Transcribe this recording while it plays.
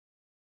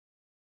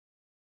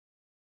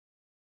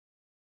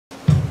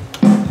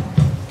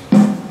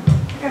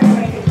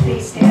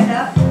stand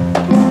up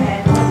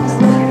and let's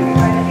going to be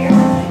right up here.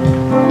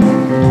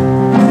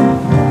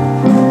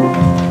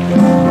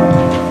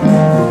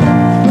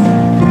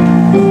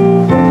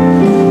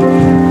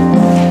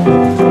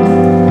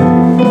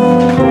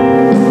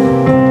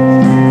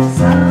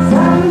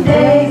 Some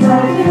days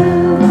I do,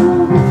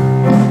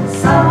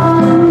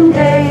 some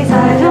days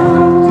I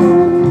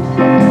don't.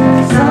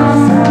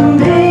 Some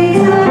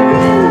days I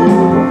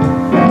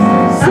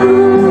will,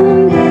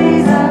 some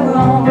days I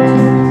won't.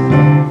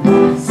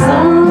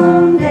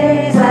 Some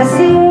days I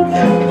sink,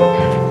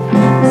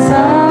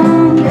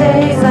 some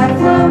days I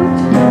float.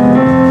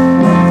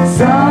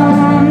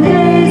 Some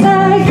days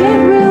I get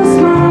real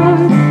smart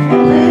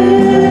and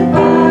live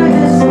by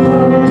this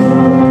quote.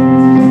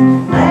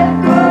 Let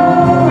go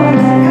and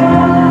let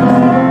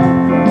God.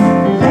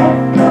 Let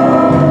go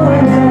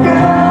and let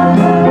God.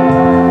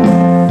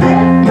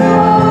 Let go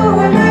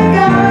and let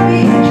God be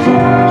in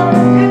charge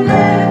and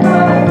let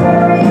my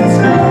worries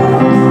go.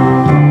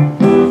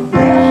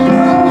 Let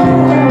go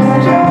and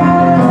let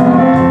God.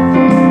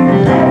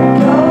 Let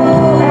go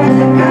and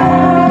let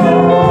God.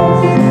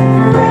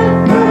 Let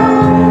go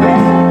and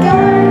let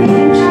God be in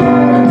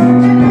charge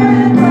and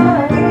let my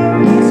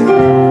worries go.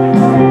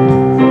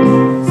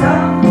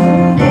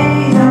 Some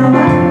days I'm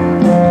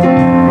up,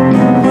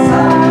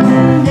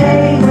 some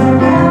days I'm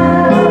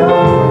down,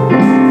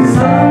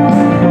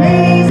 some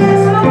days I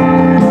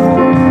smile,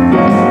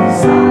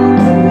 some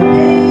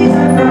days I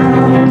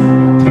frown,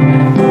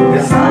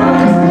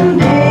 some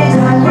days I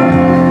work,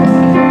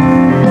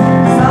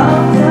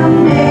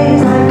 some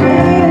days I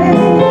play,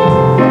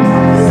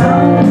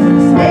 some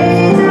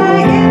days I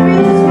get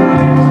real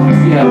smart.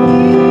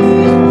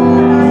 Here's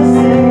what I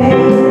say: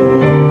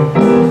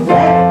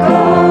 let go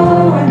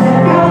and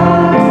let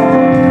God.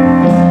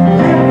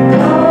 Let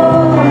go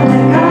and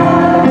let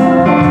God.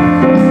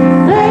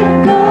 Let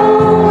go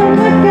and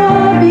let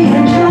God be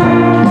in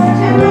charge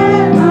and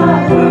let my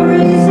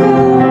worries go.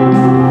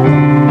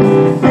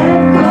 Let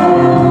go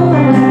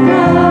and let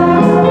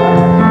God.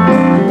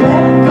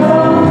 Let go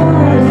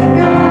and let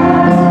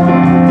God.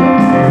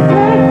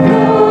 Let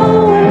go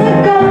and let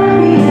God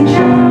be in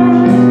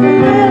charge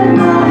and let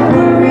my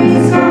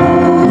worries go.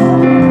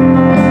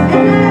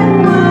 And let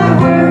my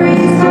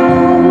worries go.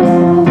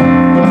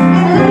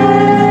 And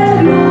let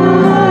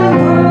my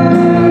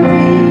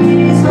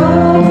worries go.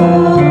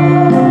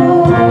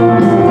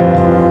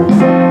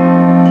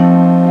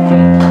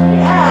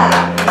 Yeah.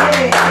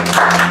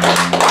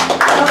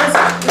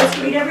 Let's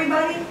greet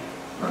everybody.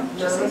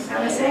 Just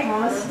kind of sing.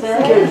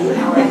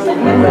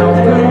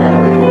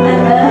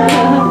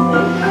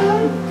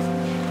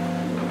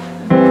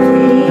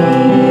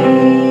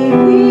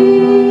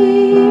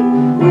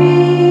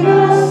 Weave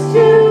us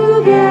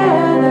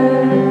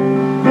together,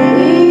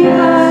 weave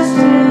us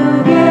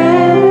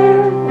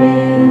together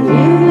in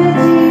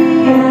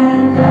unity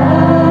and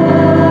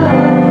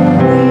love.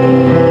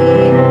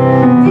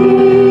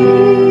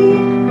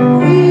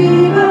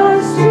 Weave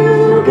us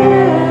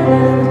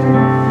together,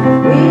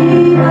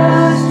 weave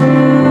us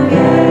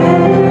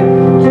together,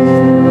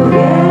 together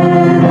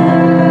in love.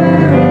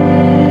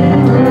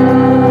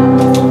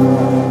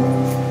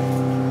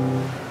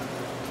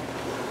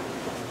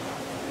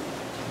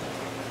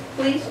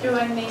 Please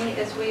join me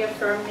as we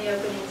affirm the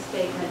opening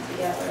statement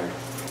together.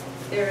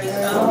 There is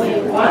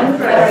Only one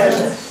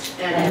presence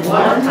and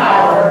one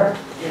power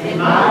in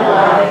my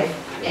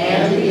life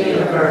and the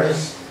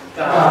universe,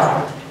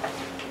 God.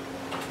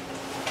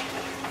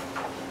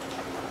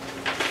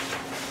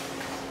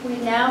 We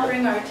now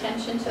bring our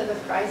attention to the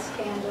Christ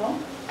candle.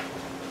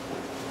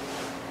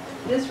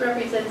 This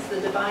represents the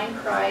divine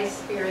Christ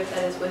spirit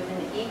that is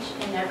within each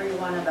and every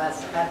one of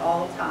us at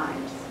all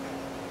times.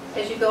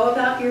 As you go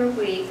about your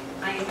week,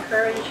 I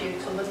encourage you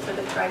to look for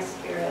the Christ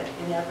spirit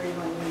in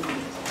everyone you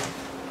meet.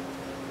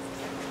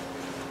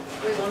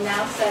 We will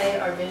now say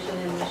our vision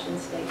and mission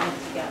statement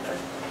together.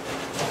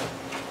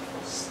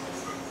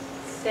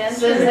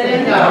 Centered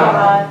in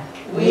God,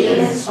 we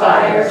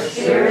inspire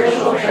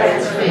spiritual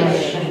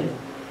transformation,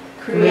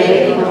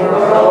 creating a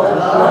world of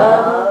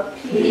love,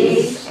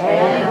 peace,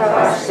 and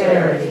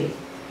prosperity.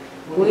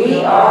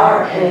 We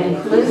are an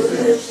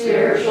inclusive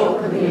spiritual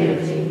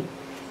community,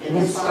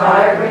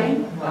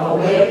 inspiring,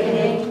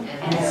 awakening,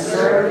 and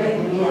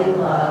serving in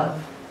love.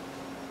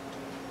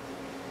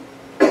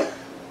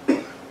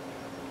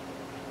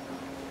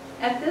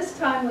 At this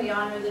time, we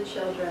honor the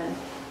children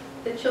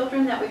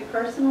that we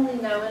personally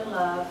know and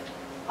love,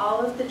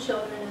 all of the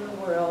children in the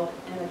world,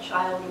 and the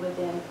child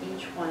within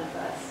each one of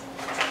us.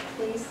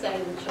 Please say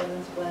the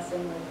children's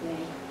blessing with me.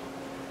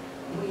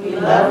 We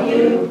love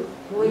you,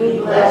 we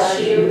bless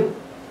you,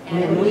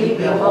 and we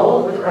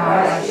behold the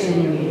Christ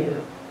in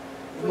you.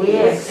 We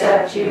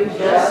accept you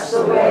just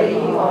the way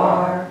you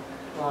are.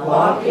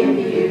 Walk in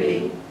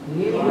beauty,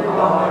 you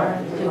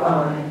are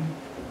divine.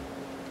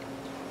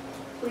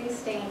 Please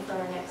stand for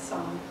our next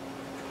song.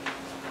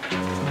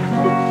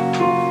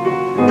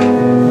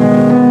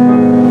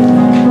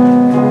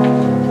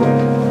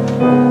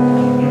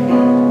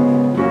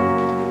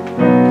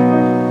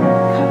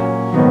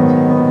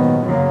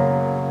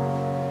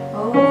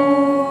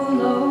 Oh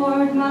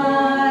Lord,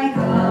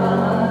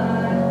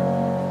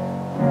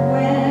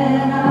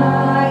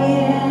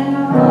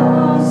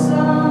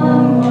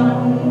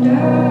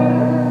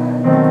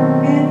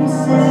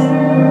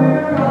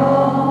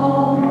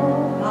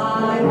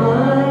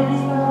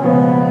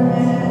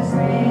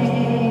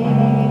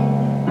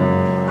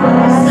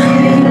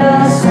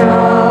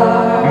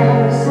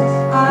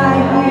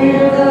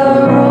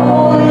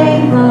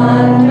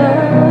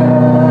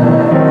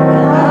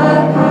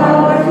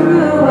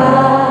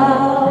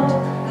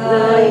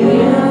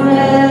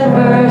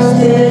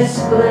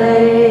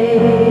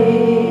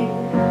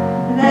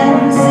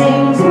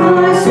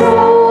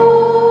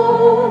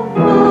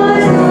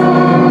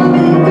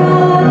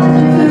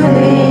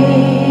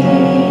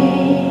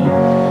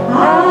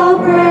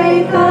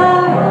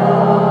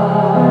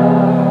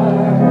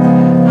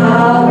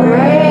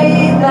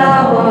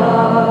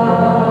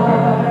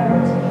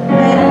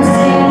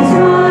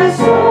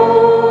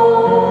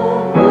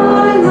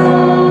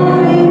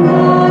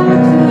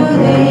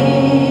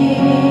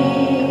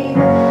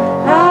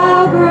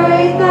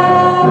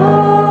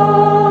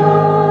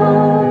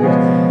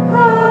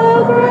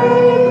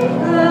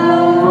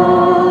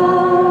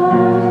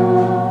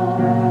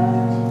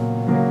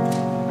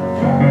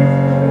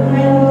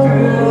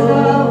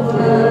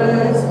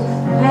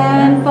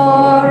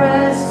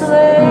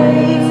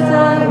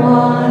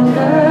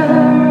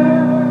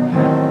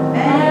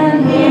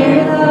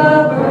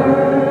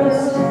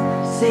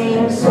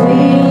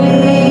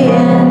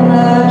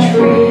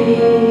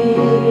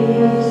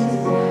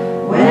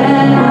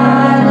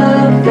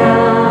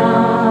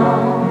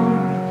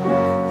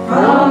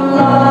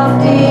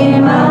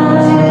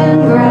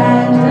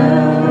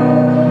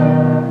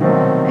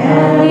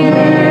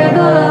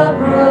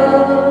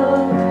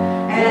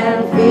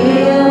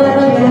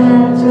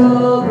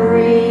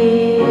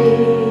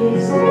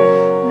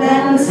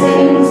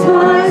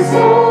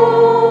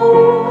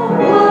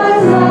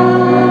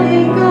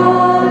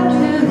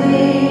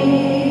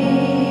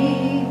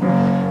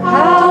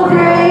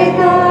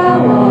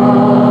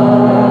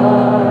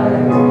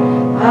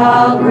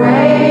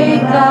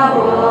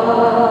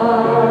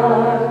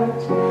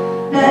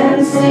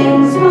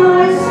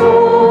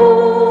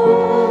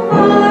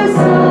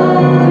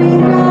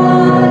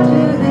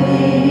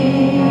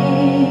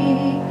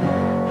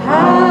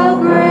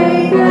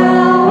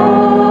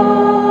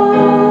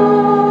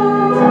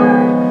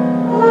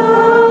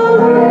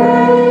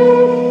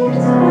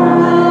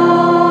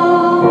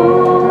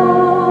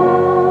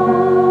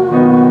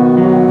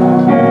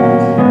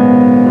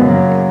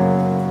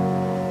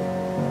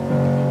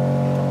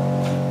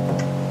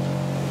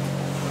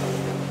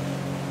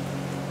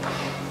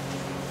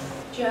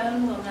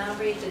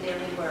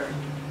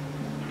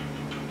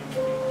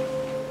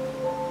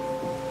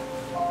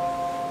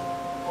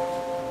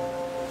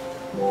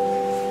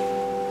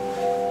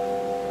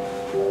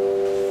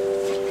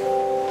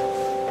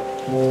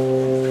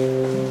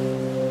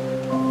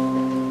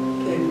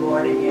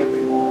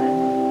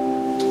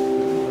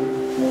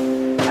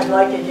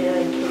 like to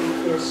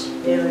dedicate this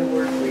daily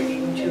word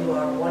reading to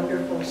our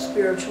wonderful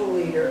spiritual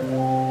leader,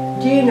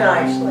 Dean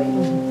Isley,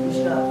 who's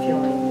not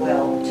feeling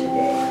well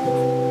today.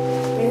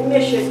 We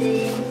miss you,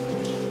 Dean.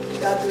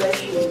 God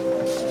bless you.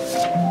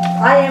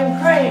 I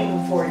am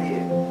praying for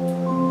you.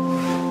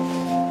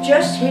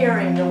 Just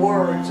hearing the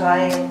words, I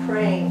am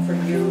praying for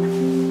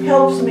you,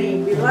 helps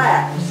me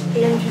relax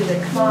into the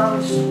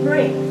calm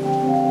strength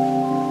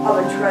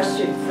of a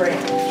trusted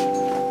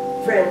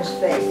friend's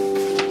faith.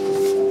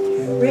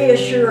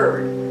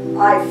 Reassured,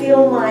 I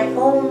feel my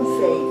own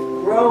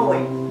faith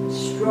growing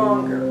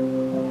stronger.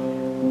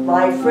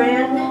 My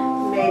friend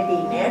may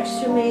be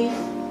next to me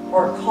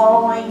or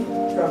calling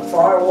from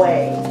far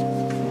away.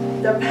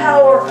 The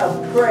power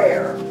of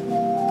prayer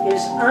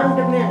is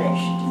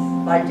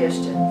undiminished by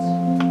distance.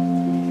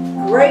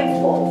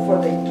 Grateful for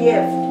the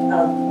gift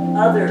of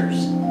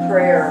others'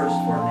 prayers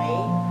for me,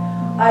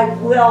 I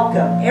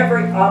welcome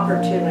every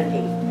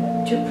opportunity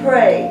to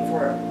pray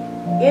for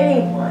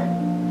anyone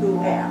who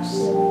asks.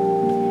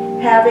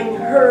 Having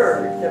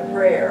heard the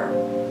prayer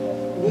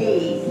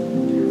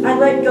need, I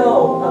let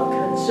go of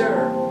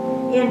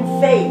concern. In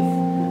faith,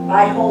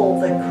 I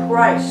hold the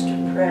Christ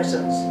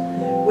presence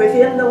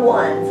within the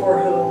one for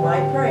whom I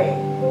pray.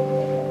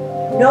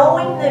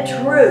 Knowing the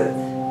truth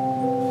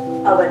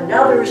of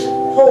another's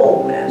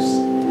wholeness,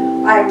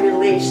 I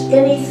release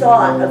any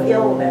thought of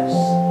illness.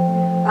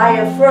 I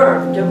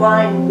affirm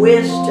divine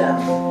wisdom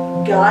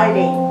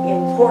guiding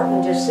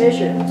important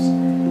decisions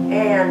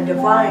and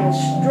divine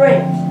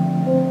strength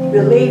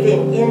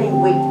relieving any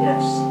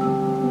weakness.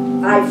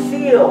 I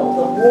feel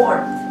the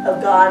warmth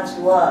of God's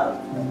love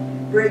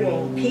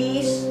bringing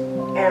peace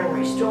and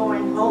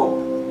restoring hope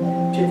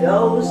to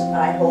those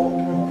I hold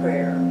in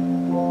prayer.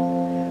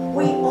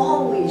 We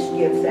always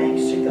give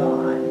thanks to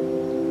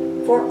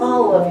God for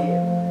all of you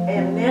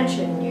and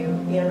mention you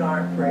in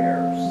our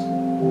prayers.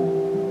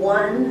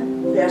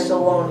 1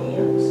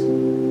 Thessalonians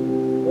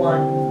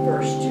 1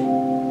 verse 2.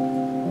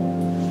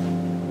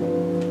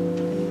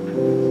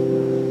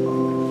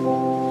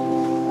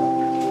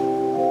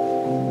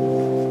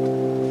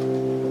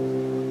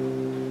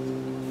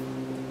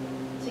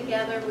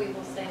 Together we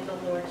will say the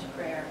Lord's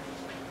Prayer.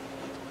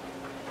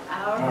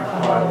 Our Our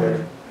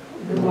Father,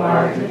 who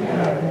art in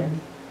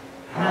heaven,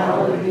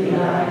 hallowed be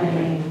thy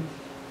name.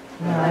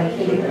 Thy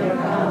kingdom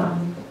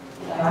come,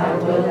 thy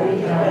will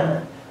be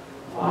done,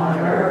 on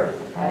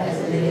earth as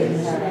it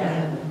is in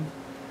heaven.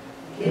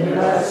 Give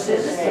us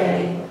this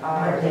day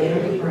our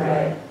daily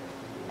bread,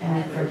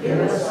 and forgive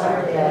us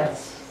our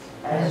debts,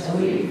 as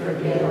we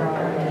forgive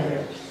our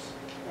debtors.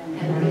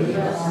 And lead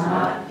us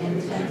not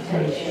into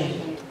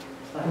temptation,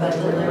 but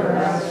deliver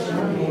us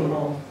from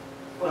evil.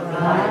 For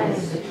thine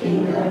is the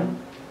kingdom,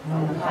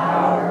 and the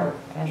power,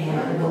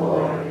 and the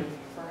glory,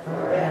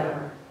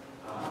 forever.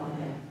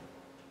 Amen.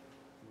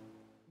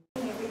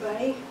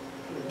 Everybody.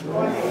 Good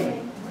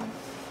morning.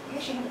 We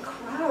actually had a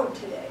crowd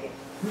today.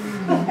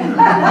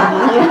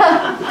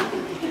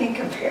 In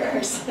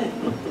comparison.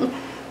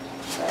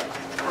 But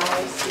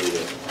I see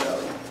it grow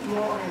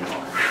more and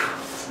more.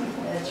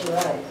 That's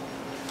right.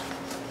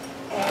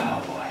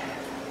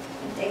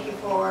 And thank you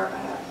for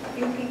a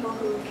few people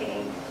who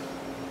came,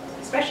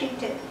 especially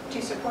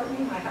to support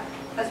me. My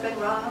husband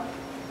Rob,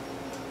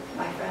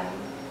 my friend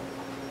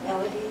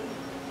Melody,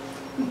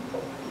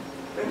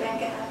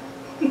 Rebecca.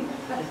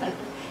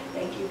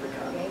 Thank you for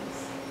coming.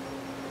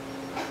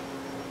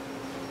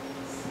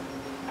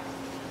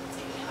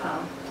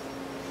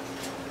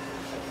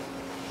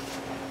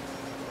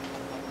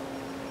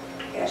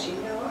 As you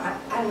know,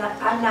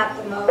 I'm not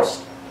the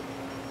most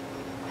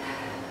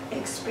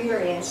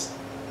experienced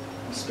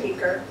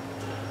speaker.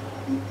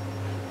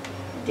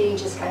 Dean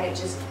just kind of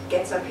just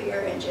gets up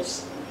here and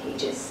he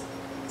just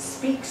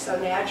speaks so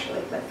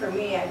naturally. But for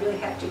me, I really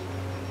have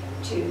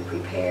to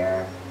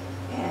prepare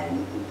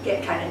and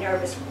get kind of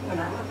nervous when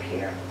I'm up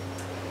here.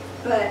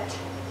 But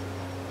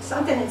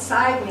something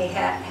inside me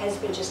has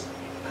been just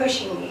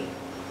pushing me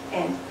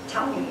and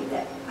telling me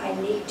that I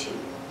need to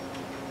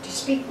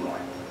speak more,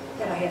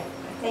 that I have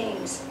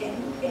things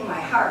in my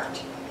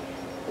heart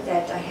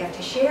that I have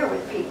to share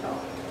with people.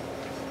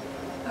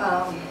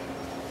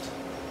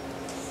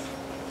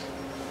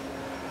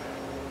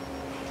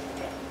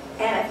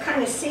 And I've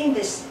kind of seen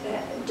this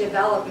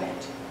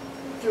development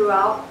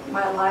throughout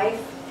my life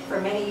for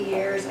many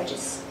years. I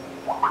just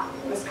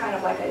was kind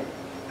of like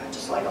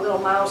just like a little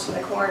mouse in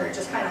the corner,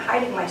 just kind of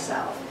hiding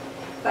myself.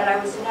 But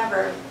I was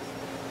never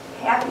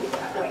happy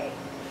that way.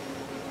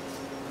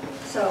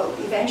 So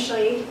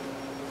eventually,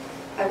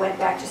 I went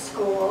back to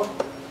school.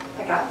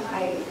 I got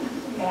my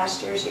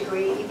master's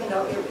degree, even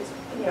though it was,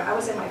 I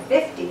was in my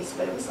 50s,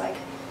 but it was like,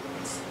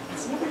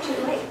 it's never too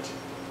late.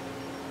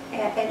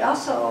 And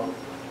also,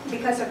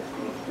 because of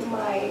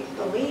my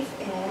belief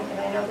in, and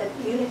I know that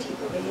Unity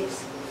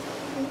believes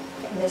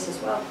in this as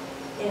well,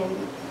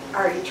 in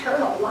our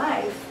eternal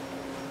life,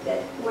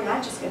 that we're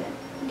not just going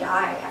to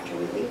die after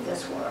we leave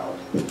this world.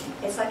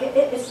 It's like,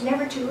 it's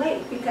never too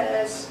late,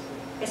 because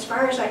as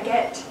far as I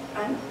get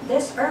on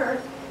this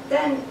earth,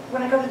 then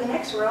when I go to the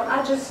next world,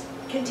 I'll just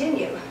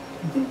continue.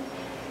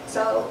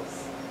 So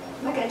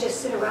I'm not going to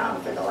just sit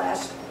around for the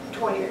last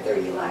 20 or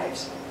 30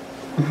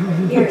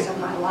 years of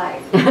my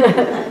life.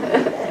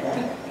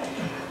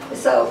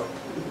 So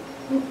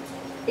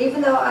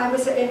even though I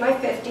was in my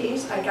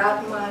 50s, I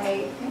got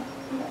my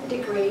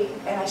degree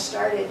and I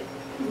started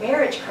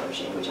marriage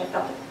coaching, which I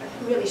felt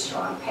a really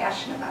strong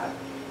passion about.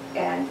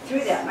 And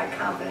through that, my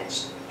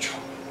confidence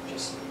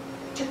just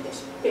took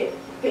this big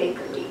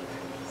leap.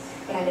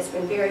 And it's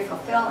been very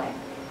fulfilling.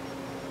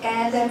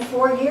 And then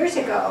 4 years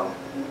ago,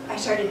 I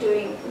started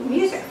doing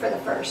music for the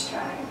first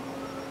time.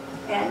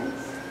 And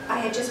I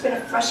had just been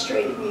a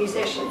frustrated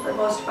musician for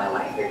most of my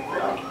life, for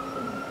like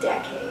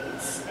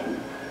decades, and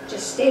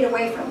just stayed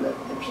away from the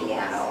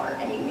piano or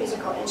any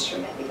musical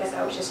instrument because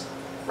I was just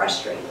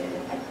frustrated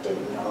and I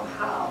didn't know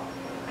how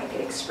I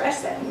could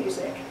express that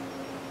music.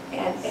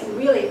 And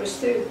really it was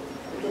through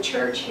the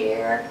church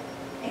here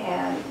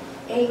and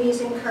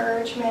Amy's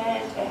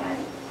encouragement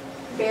and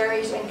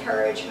Barry's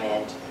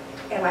encouragement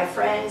and my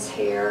friends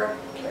here,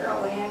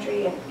 Carol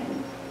Landry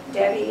and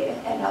Debbie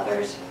and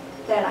others,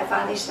 that I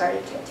finally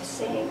started to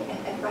sing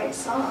and write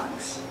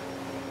songs.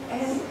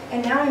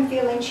 And now I'm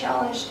feeling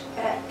challenged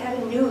at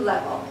a new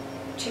level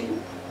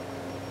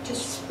to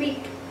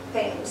speak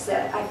things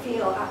that I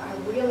feel are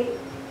really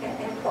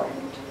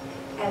important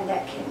and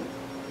that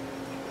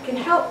can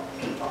help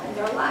people in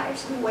their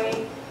lives in a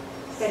way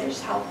that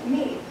has helped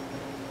me,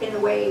 in the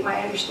way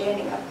my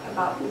understanding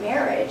about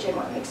marriage and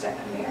what makes a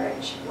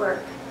marriage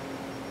work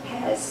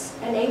has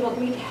enabled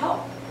me to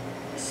help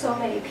so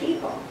many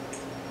people.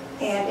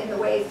 And in the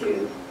way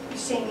through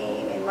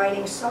singing and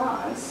writing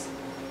songs,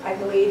 I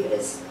believe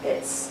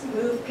it's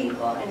moved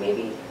people and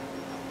maybe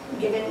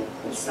given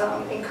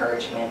some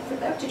encouragement for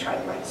them to try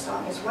to write a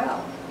song as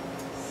well.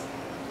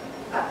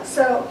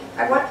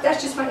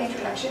 That's just my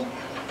introduction.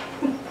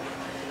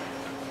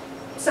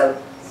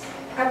 So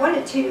I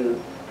wanted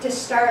to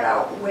start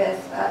out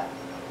with a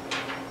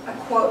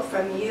quote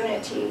from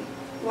Unity,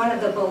 one of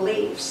the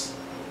beliefs.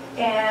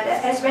 And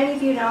as many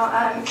of you know,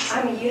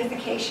 I'm a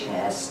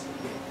unificationist,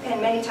 and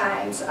many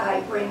times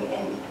I bring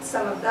in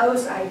some of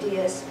those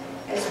ideas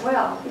as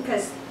well,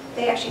 because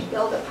they actually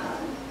build upon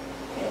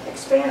and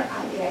expand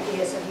upon the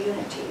ideas of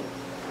unity.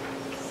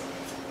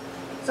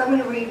 So I'm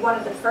going to read one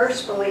of the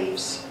first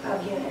beliefs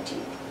of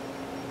unity.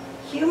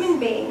 Human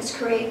beings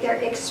create their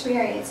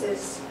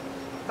experiences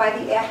by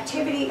the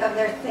activity of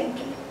their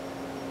thinking.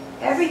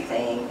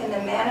 Everything in the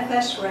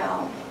manifest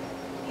realm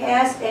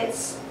has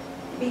its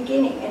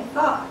beginning in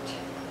thought.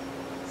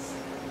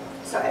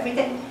 So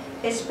everything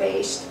is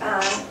based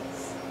on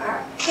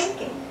our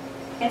thinking.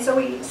 And so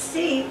we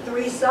see the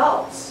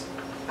results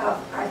of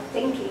our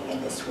thinking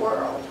in this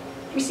world.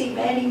 We see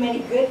many, many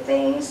good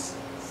things,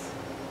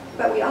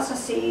 but we also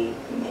see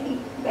many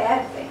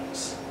bad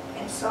things,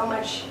 and so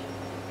much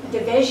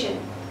division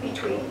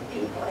between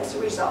people as a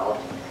result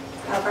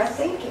of our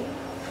thinking.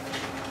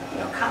 You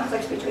know,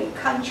 conflicts between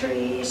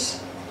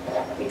countries,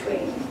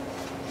 between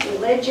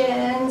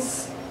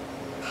religions,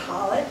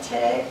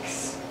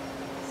 politics,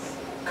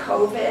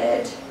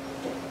 COVID,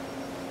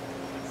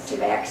 to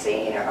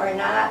vaccine or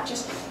not,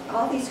 just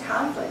all these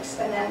conflicts.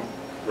 And then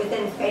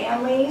within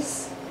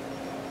families,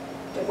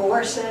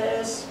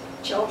 divorces,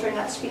 children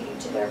not speaking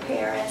to their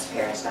parents,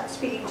 parents not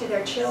speaking to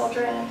their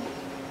children,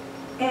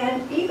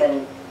 and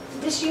even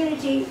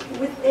disunity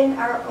within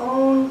our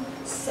own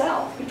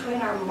self,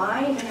 between our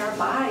mind and our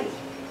body.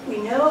 We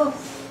know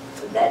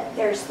that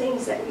there's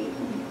things that we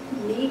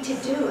need to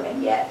do,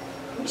 and yet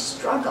we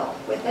struggle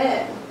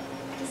within.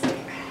 It's like,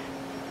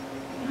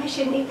 I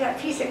shouldn't eat that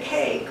piece of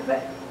cake,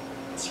 but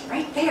it's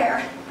right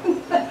there.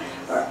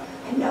 Or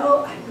I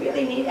know I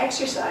really need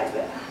exercise,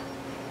 but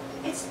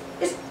it's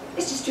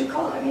just too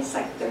cold. I mean, it's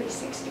like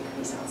 36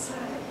 degrees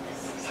outside.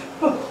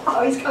 So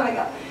always coming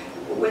up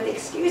with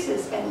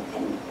excuses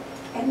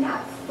and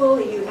not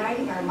fully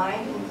uniting our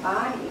mind and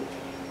body.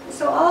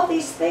 So all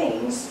these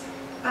things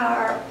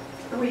are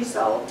a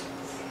result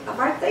of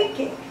our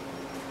thinking.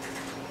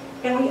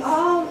 And we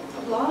all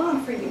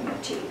long for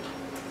unity.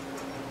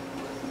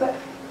 But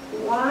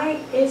why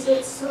is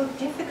it so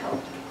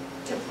difficult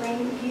to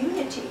bring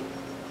unity?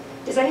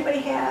 Does anybody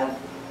have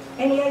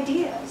any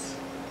ideas?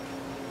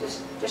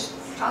 Just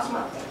toss them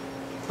out there.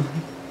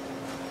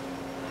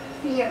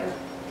 Fear.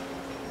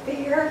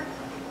 Fear?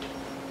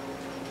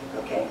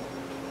 Okay.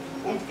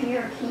 And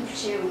fear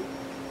keeps you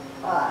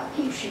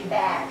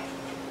back.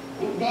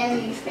 And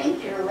then you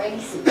think you're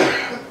racing,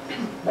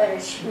 but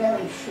it's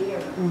really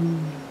fear.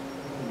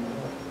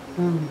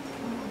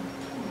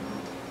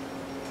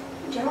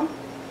 Joan?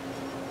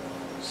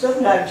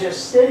 Sometimes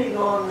just sitting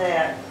on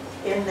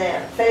in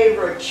that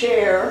favorite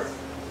chair,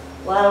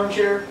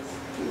 lounger,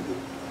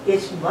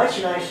 it's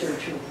much nicer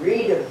to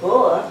read a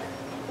book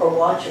or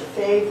watch a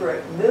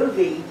favorite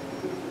movie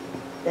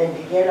than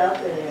to get up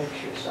and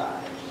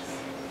exercise.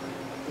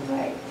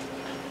 Right.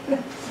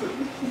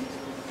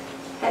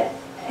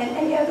 And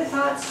any other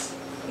thoughts?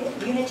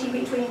 Unity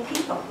between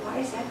people. Why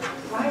is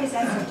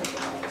that so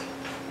difficult?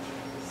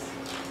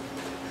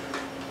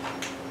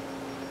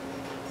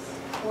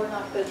 We're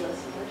not good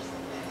listeners.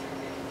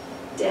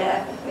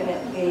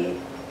 Definitely.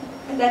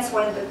 And that's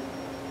one of the,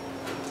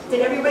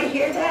 did everybody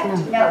hear that?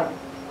 No.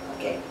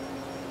 Okay.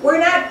 We're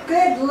not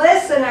good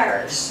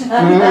listeners.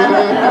 Mhm.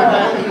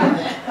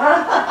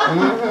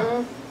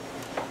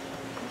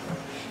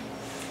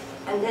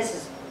 And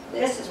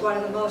this is one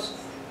of the most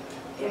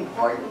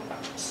important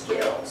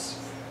skills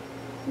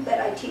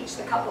that I teach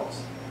the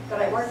couples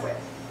that I work with.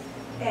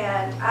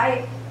 And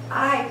I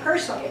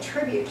personally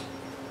attribute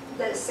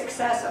the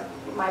success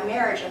of my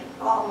marriage of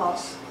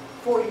almost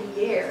 40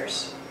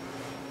 years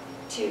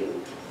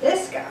to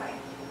this guy,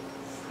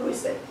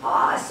 who's an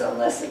awesome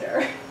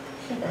listener.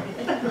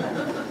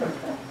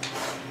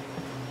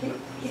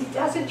 He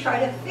doesn't try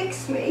to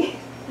fix me.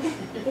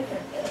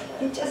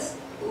 He just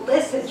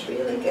listens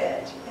really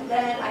good. And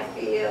then I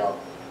feel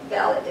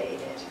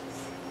validated.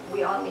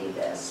 We all need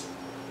this.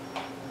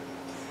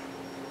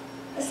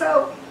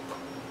 So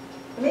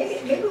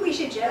maybe we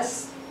should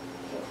just,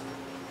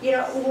 you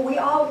know, we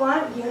all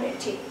want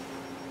unity.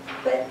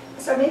 But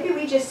so maybe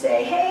we just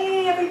say,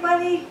 hey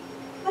everybody,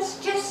 let's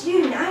just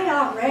unite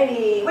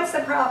already. What's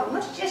the problem?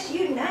 Let's just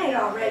unite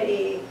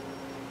already.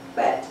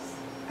 But,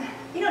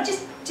 you know,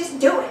 just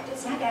do it.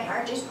 It's not that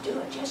hard, just do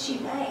it, just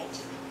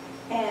unite.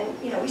 And,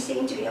 you know, we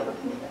seem to be able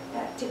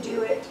to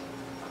do it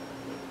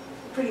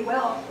pretty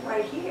well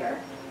right here,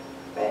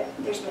 but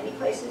there's many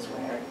places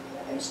where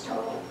it's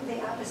totally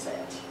the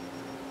opposite.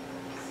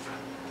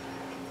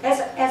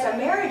 As a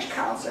marriage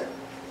counselor,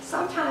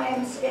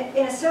 sometimes,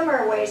 in a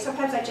similar way,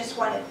 sometimes I just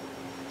want to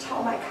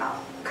tell my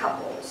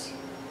couples,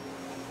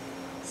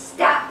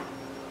 stop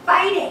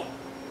fighting.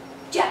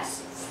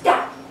 Just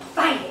stop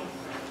fighting.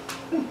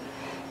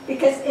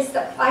 Because it's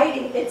the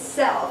fighting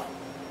itself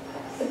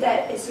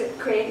that is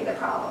creating the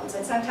problems.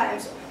 And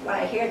sometimes when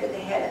I hear that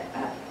they had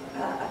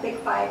a big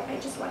fight, I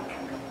just want to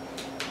come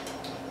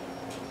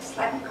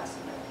slap them across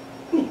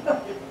the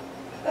butt.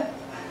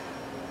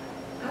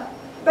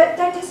 But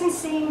that doesn't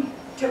seem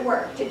to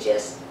work, to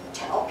just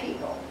tell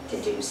people to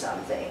do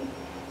something,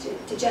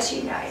 to just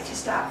unite, to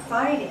stop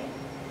fighting.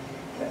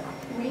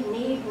 We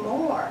need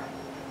more.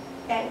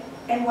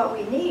 And what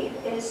we need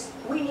is,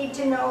 we need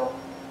to know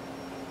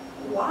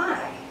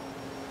why.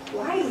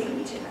 Why do we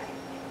need to know?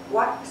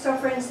 What? So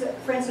for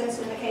instance,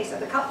 in the case of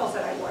the couples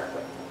that I work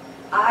with,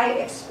 I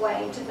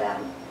explain to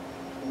them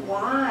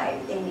why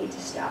they need to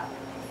stop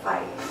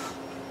fighting.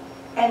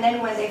 And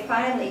then when they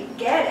finally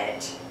get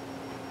it,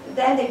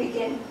 then they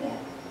begin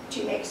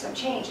to make some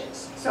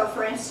changes. So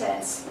for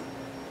instance,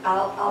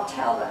 I'll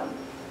tell them,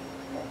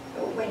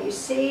 when you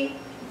see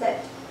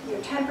that your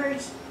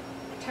tempers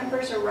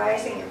are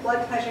rising, your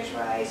blood pressure's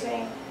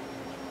rising,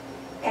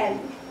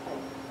 and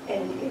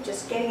you're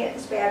just getting at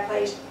this bad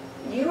place,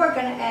 you are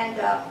going to end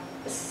up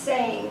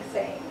saying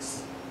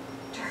things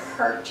to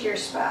hurt your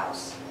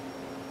spouse.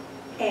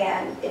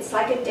 And it's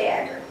like a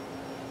dagger.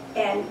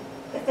 And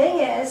the thing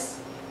is,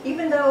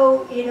 even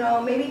though, you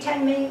know, maybe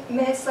 10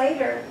 minutes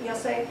later, you'll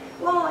say,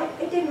 well, I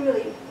didn't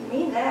really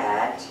mean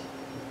that.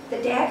 The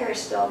dagger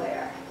is still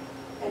there.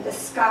 And the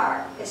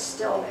scar is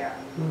still there.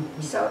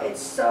 Mm-hmm. So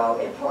it's so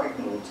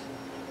important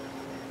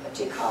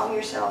to calm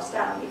yourselves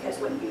down, because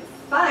when you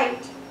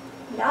fight,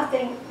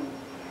 nothing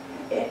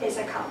is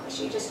accomplished.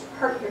 You just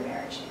hurt your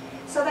marriage.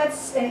 So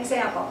that's an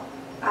example.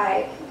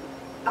 I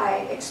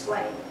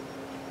explain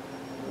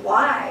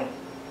why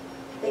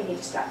they need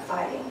to stop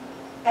fighting.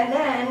 And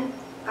then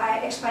I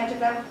explain to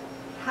them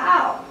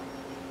how.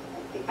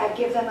 I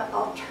give them an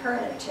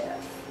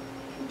alternative.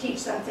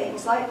 Teach them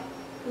things like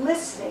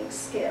listening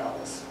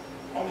skills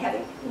and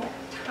having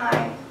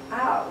time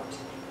out,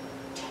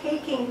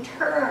 taking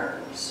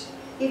turns,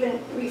 even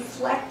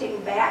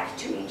reflecting back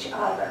to each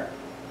other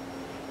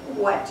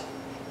what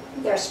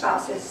their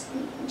spouses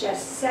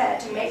just said,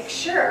 to make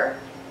sure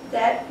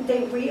that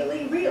they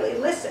really, really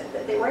listened,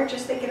 that they weren't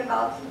just thinking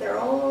about their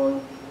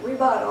own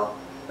rebuttal,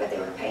 but they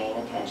were paying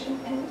attention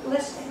and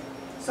listening.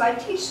 So I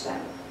teach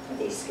them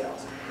these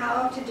skills,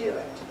 how to do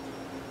it.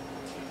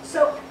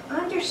 So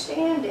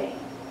understanding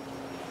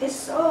is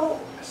so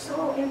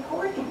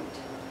important.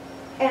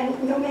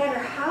 And no matter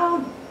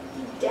how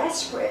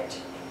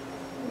desperate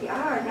we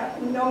are,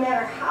 no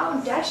matter how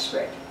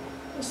desperate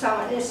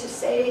someone is to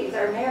save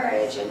their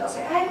marriage, and they'll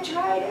say, I've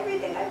tried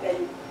everything, I've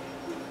been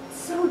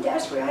so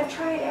desperate, I've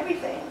tried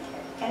everything.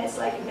 And it's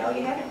like, no,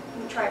 you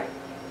haven't tried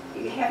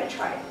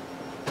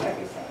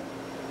everything.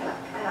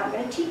 And I'm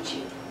going to teach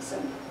you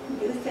some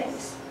new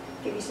things,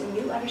 give you some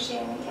new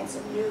understanding and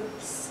some new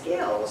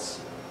skills,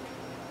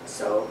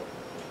 so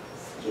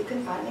you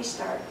can finally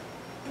start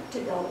to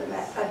build a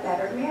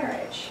better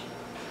marriage.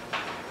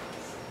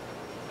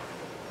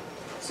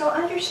 So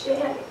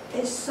understanding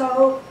is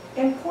so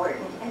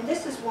important, and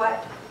this is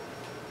what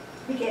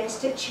begins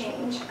to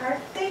change our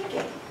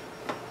thinking.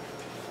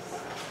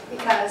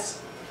 Because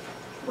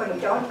when we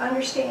don't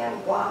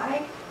understand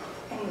why,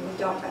 and we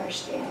don't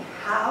understand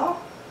how,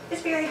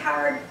 it's very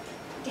hard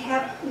to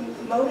have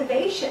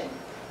motivation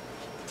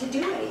to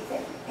do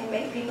anything. And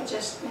many people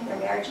just, in their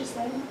marriages,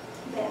 then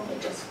they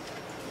just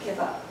give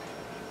up.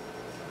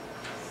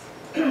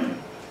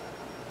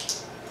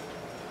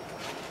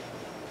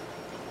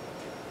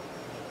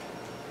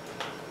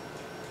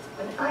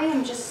 And I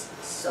am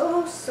just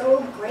so,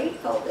 so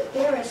grateful that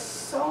there is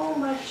so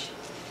much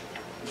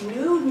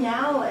new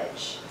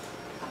knowledge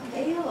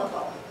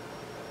available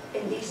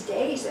in these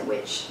days in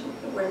which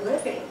we're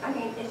living. I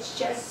mean, it's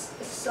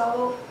just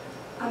so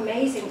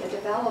amazing, the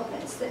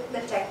developments,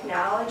 the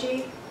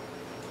technology.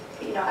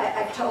 You know,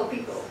 I've told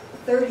people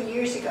 30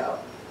 years ago,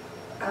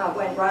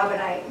 when Rob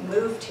and I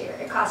moved here,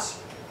 it cost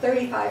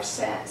 35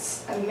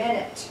 cents a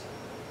minute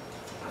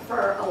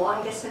for a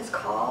long distance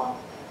call.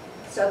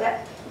 So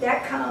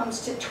that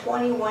comes to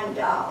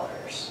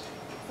 $21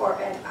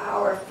 for an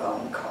hour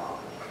phone call.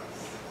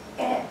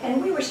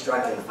 And we were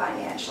struggling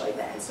financially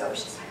then, so it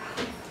was just like,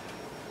 oh.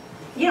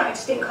 You know, I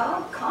just didn't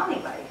call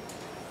anybody.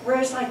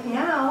 Whereas like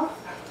now,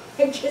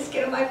 I just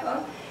get on my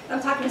phone, and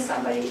I'm talking to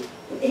somebody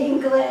in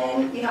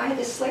England. You know, I had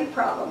this sleep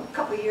problem a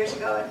couple of years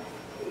ago,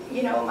 and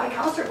you know, my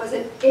counselor was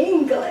in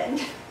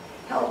England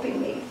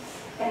helping me.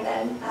 And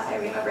then I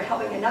remember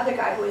helping another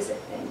guy who was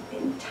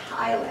in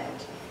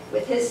Thailand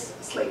with his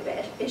sleep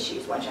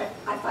issues once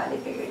I finally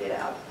figured it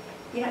out.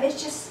 You know,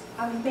 it's just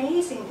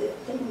amazing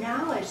the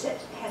knowledge that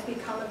has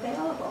become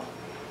available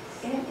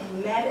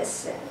in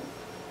medicine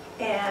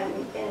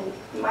and in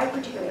my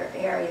particular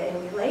area,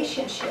 in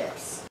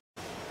relationships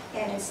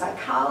and in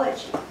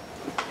psychology.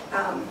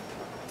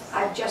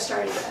 I've just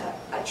started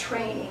a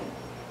training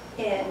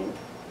in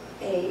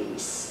a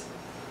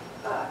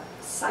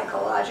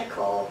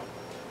psychological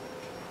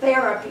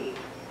therapy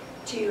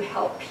to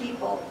help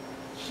people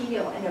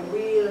heal in a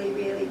really,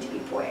 really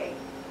deep way.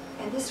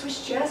 And this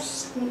was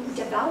just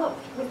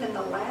developed within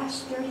the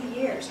last 30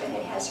 years, and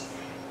it has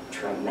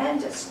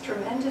tremendous,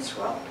 tremendous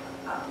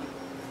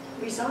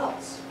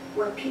results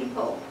where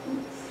people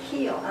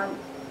heal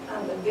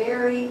on the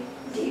very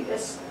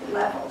deepest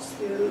levels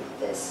through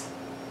this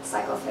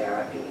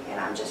psychotherapy. And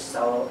I'm just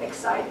so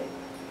excited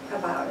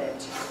about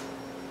it.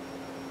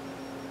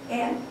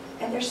 And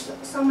there's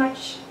so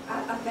much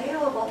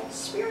available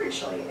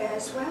spiritually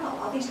as well.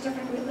 All these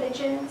different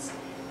religions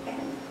and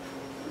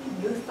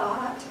new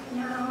thought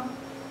now.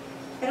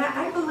 And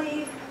I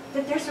believe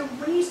that there's a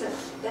reason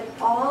that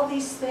all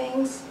these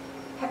things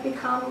have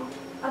become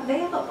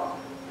available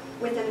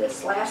within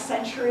this last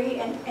century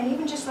and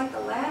even just like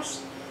the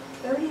last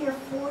 30 or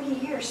 40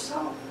 years.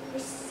 So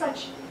there's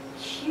such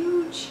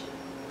huge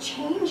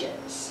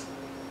changes.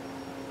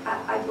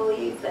 I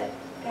believe that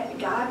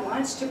God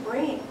wants to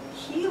bring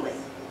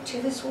healing to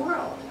this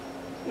world.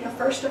 You know,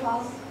 first of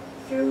all,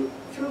 through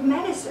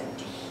medicine,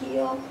 to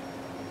heal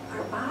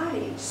our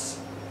bodies.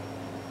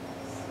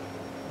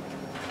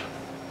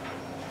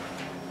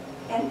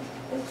 And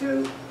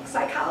through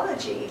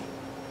psychology,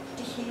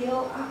 to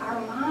heal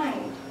our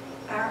mind,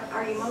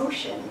 our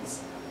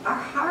emotions, our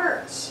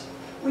hearts.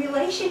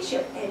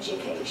 Relationship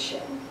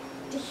education,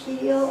 to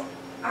heal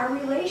our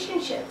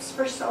relationships.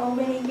 For so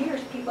many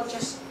years, people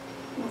just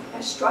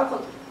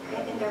struggled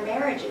in their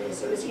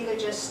marriages. It was either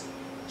just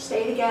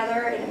stay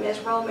together in a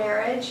miserable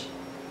marriage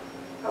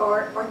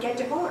or get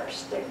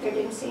divorced. There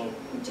didn't seem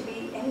to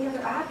be any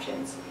other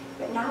options.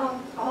 But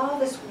now all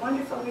this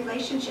wonderful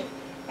relationship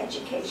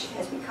education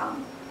has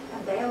become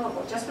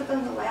available just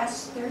within the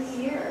last 30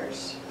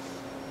 years.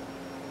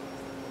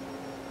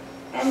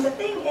 And the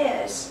thing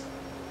is,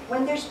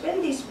 when there's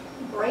been these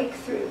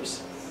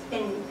breakthroughs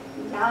in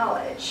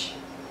knowledge,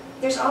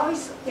 there's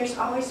always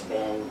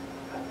been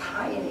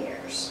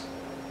pioneers.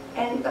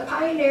 And the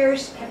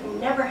pioneers have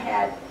never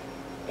had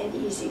an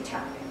easy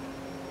time.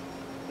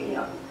 You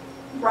know,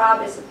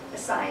 Rob is a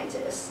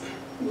scientist,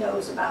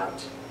 knows about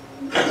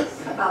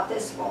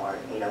this more.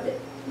 You know,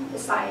 the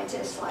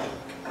scientists like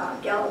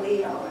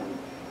Galileo and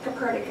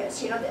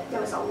Copernicus, you know,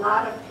 there was a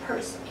lot of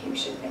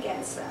persecution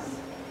against them.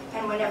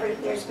 And whenever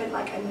there's been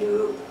like a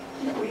new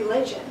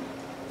religion,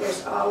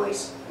 there's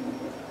always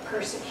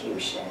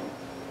persecution.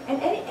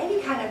 And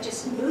any kind of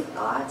just new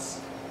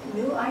thoughts,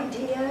 new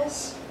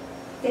ideas,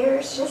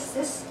 there's just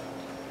this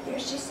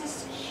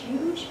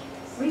huge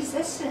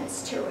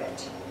resistance to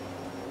it.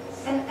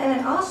 And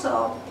then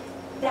also,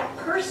 that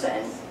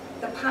person,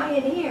 the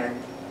pioneer,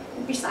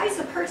 besides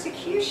the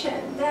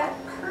persecution, that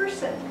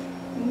person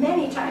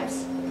many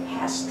times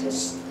has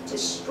to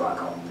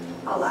struggle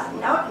a lot.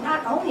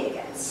 Not only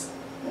against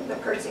the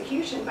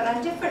persecution, but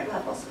on different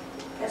levels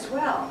as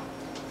well.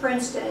 For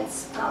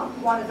instance,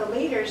 one of the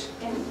leaders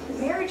in the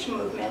marriage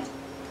movement,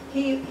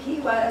 he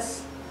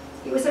was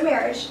a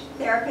marriage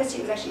therapist.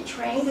 He was actually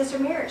trained as a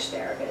marriage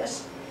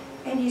therapist,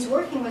 and he's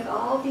working with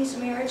all of these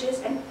marriages,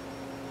 and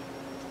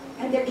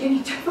they're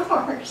getting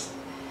divorced.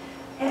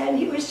 And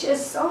he was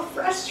just so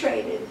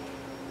frustrated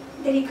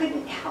that he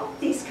couldn't help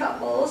these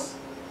couples,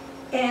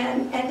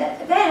 and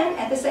then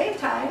at the same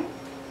time,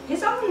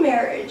 his own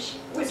marriage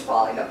was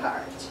falling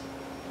apart.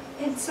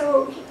 And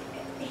so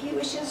he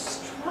was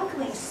just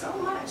struggling so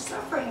much,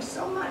 suffering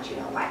so much. You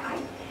know, I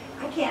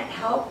can't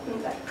help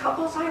the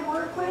couples I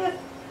work with,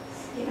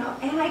 you know,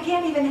 and I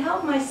can't even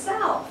help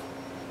myself.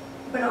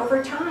 But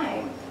over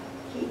time,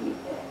 he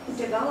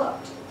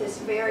developed this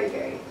very,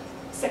 very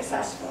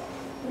successful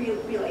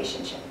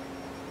relationship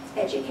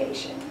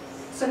education.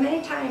 So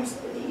many times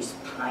these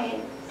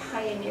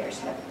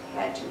pioneers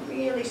had to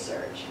really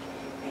search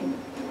and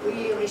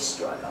really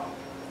struggle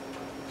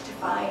to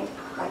find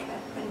like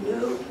a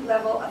new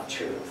level of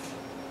truth.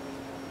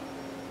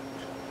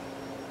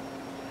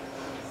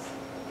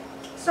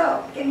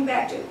 So, getting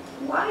back to,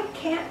 why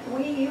can't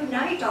we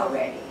unite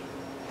already?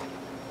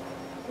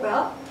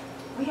 Well,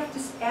 we have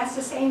to ask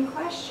the same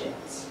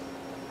questions.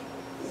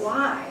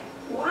 Why?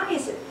 Why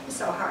is it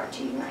so hard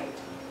to unite?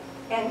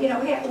 And you know,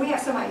 we have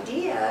some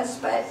ideas,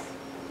 but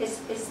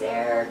is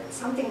there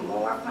something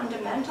more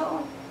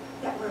fundamental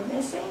that we're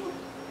missing?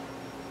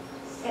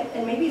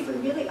 And maybe if we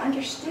really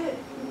understood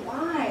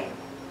why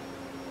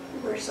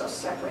we're so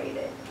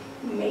separated,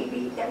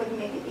 maybe that would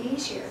make it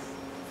easier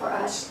for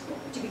us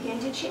to begin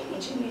to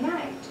change and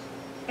unite.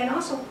 And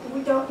also,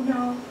 we don't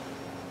know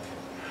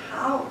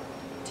how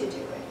to do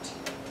it.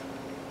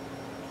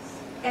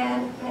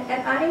 And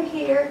I'm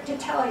here to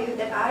tell you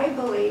that I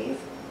believe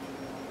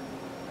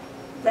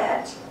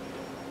that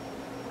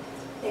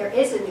there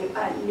is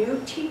a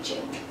new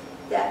teaching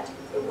that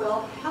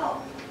will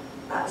help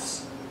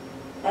us.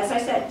 As I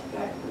said,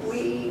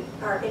 we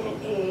are in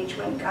an age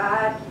when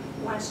God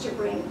wants to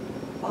bring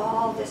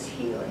all this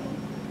healing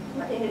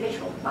in our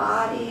individual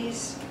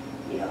bodies,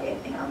 you know,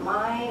 in our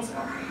minds,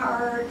 our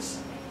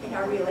hearts, in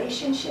our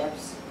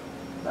relationships.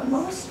 But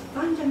most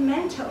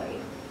fundamentally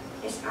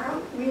is our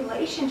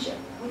relationship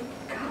with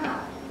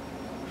God.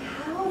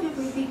 How did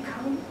we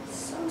become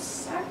so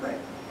separate?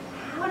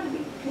 How did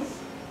we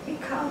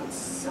become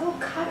so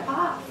cut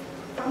off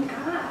from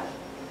God?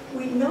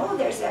 We know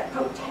there's that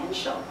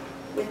potential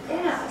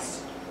within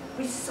us.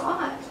 We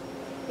saw it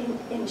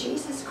in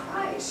Jesus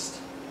Christ.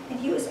 And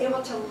he was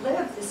able to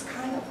live this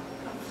kind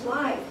of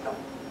life of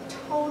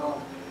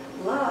total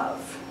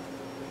love.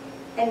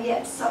 And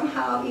yet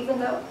somehow, even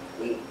though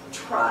we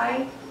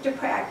try to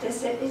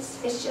practice it,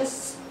 it's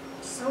just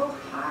so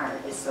hard,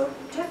 it's so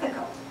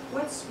difficult.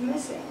 What's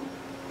missing?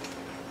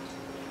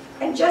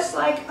 And just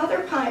like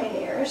other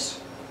pioneers,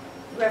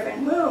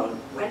 Reverend Moon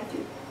went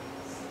through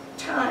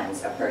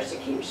tons of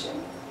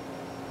persecution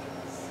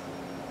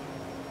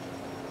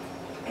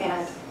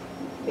and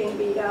being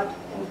beat up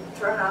and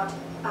thrown out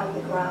on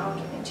the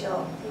ground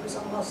until he was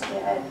almost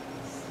dead,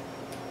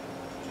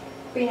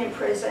 being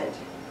imprisoned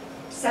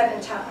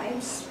 7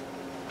 times,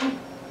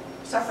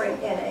 suffering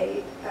in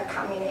a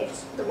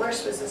communist, the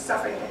worst was the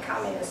suffering in a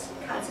communist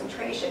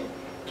concentration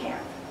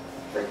camp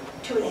for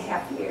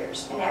 2.5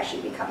 years and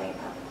actually becoming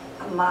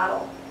a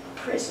model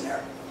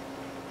prisoner.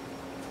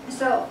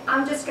 So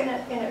I'm just going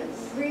to, in a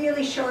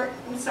really short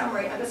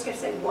summary, I'm just going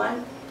to say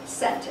one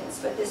sentence,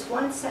 but this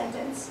one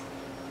sentence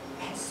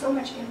has so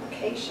much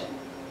implication.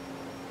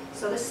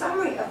 So the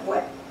summary of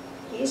what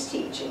he is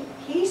teaching,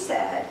 he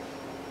said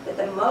that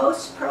the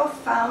most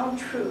profound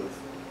truth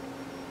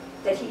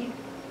that he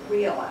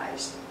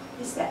realized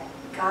is that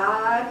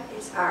God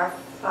is our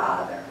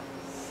Father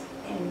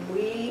and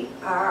we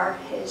are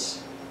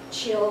his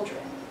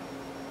children.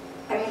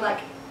 I mean, like,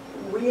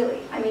 really.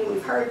 I mean,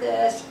 we've heard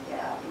this,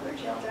 yeah, we're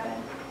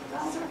children,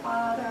 God's our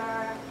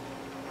Father.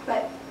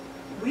 But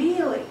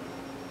really,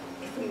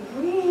 if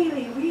we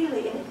really,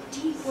 really, in a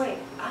deep way,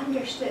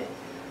 understood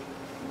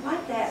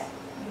what that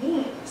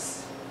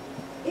means,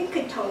 it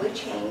could totally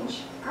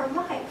change our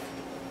life.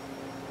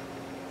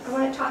 I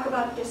want to talk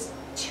about just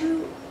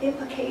 2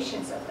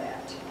 implications of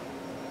that.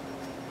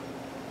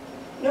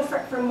 You know,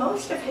 for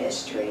most of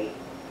history,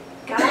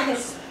 God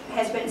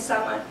has been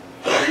someone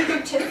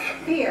either to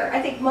fear.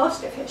 I think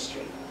most of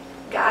history,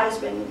 God has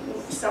been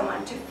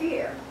someone to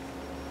fear.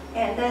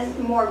 And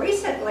then more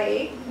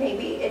recently,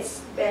 maybe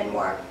it's been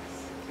more,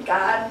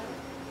 God,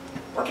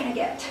 what can I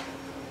get?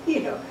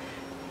 You know,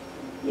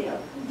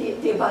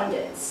 the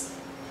abundance.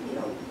 You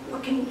know,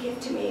 what can you give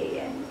to me,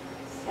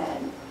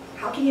 and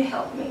how can you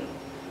help me?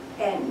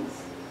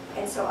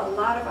 And so a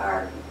lot of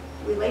our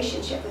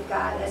relationship with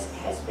God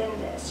has been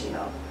this, you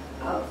know,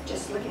 of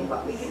just looking at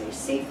what we can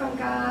receive from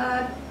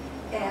God,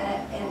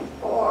 and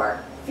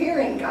or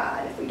fearing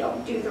God if we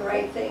don't do the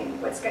right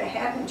thing, what's going to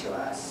happen to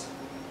us.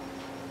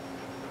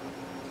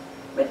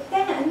 But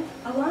then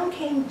along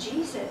came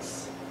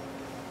Jesus,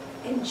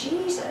 and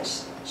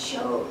Jesus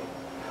showed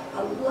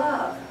a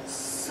love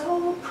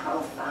so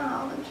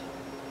profound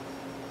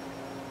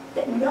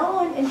that no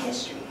one in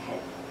history had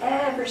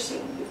ever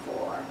seen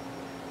before.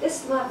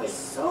 This love was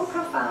so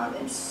profound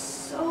and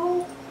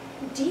so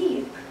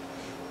deep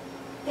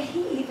that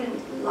he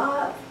even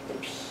loved the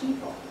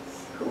people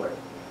who were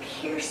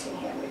piercing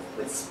him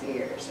with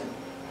spears and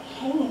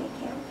hanging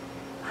him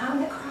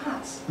on the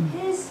cross.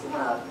 His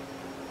love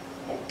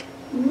had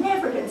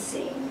never been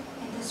seen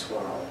in this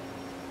world.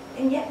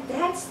 And yet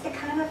that's the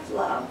kind of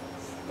love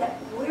that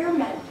we're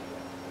meant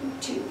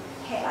to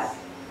have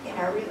in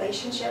our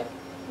relationship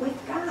with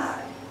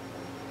God.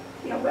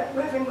 You know,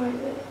 Reverend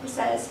Moon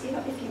says, you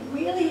know, if you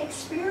really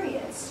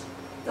experience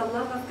the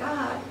love of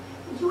God,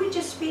 you would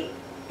just be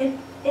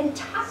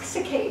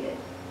intoxicated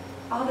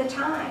all the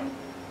time.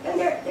 And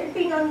there'd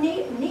be no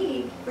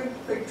need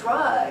for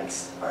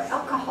drugs or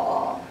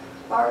alcohol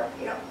or,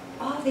 you know,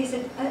 all these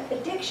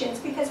addictions,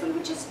 because we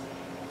would just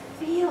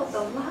feel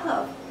the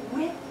love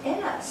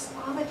within us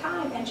all the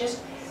time and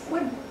just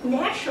would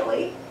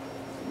naturally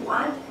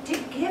want to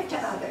give to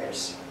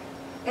others.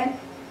 And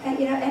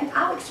you know, and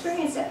I'll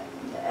experience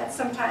that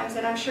sometimes,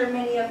 and I'm sure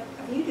many of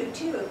you do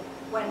too,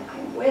 when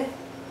I'm with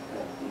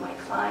my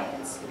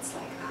clients. It's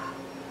like,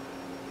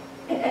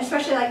 and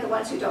especially like the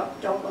ones who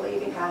don't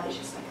believe in God, it's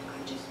just like,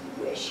 I just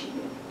wish you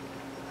knew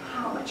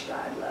how much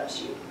God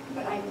loves you.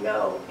 But I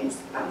know, and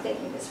I'm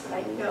thinking this, but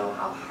I know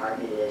how hard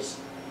it is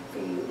for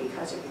you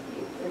because of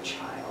your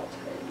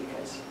childhood,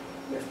 because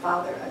your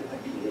father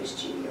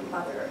abused you, your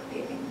mother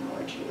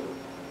ignored you,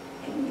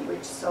 and you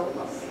were so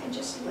lonely and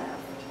just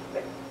left.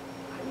 But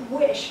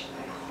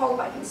I hope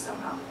I can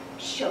somehow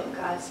show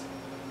God's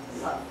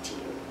love to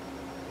you.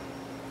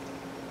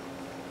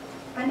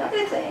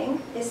 Another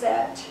thing is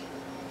that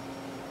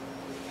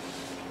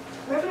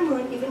Reverend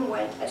Moon even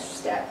went a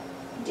step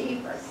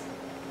deeper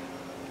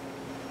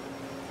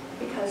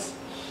because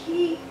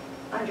he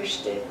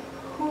understood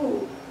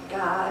who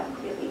God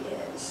really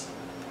is.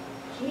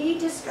 He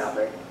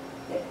discovered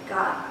that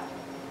God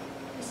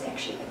is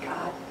actually a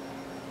God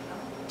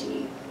of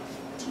deep,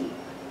 deep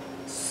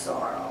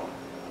sorrow.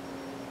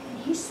 And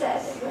he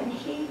said that when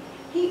he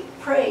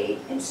prayed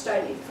and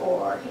studied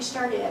he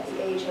started at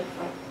the age of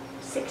like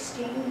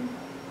 16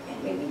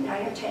 and maybe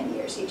 9 or 10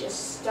 years. He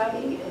just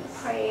studied and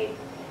prayed,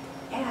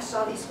 asked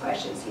all these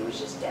questions. He was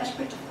just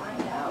desperate to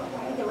find out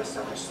why there was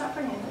so much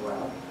suffering in the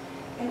world.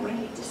 And when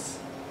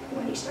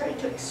he started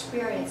to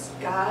experience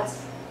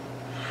God's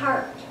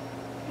heart,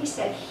 he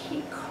said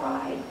he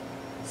cried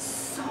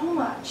so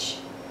much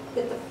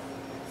that the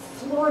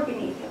floor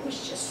beneath him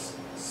was just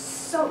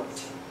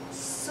soaked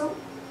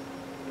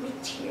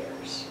with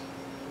tears.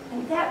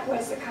 And that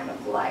was the kind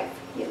of life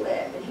he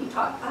lived. And he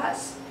taught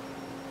us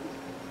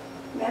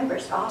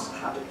members also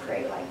how to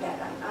pray like that.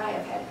 And I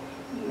have had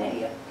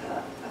many of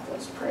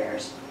those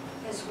prayers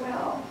as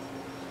well.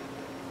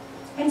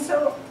 And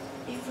so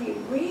if we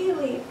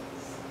really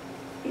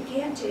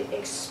began to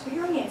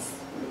experience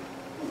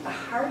the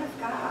heart of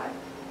God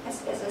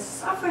as a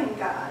suffering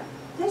God,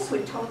 this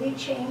would totally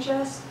change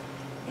us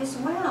as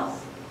well.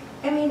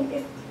 I mean,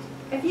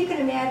 if you can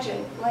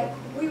imagine, like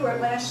we were in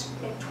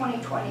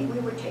 2020, we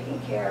were taking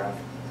care of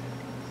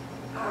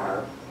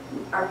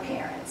our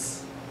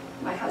parents.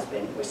 My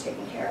husband was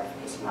taking care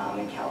of his mom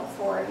in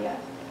California.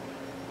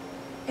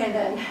 And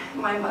then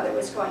my mother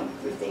was going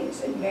through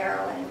things in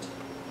Maryland.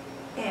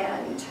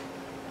 And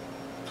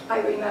I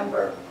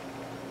remember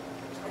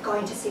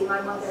going to see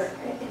my mother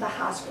in the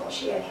hospital.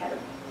 She had had a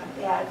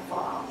bad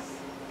fall,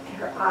 and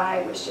her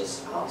eye was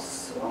just all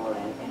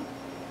swollen. And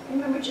I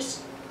remember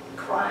just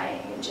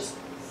crying and just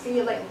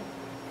feeling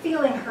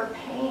her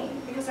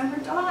pain, because I'm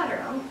her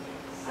daughter.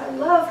 I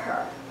love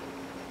her.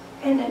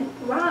 And then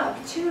Rob,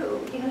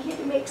 too, you know, he had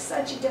to make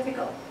such a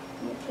difficult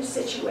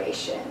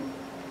situation,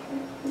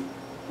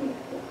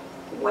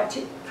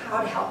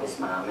 how to help his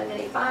mom. And then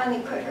he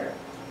finally put her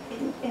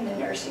in the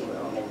nursing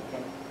room, in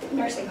the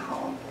nursing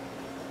home.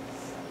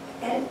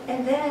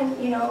 And then,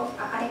 you know,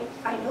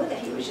 I know that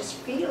he was just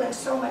feeling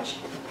so much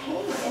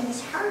pain in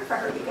his heart for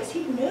her, because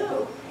he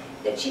knew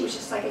that she was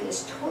just like in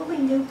this totally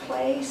new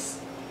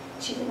place.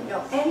 She didn't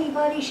know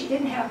anybody. She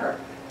didn't have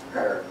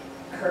her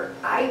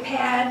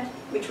iPad,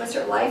 which was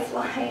her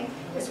lifeline,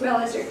 as well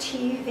as her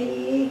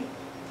TV,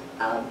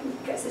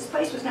 because this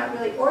place was not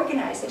really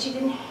organized, and she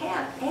didn't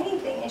have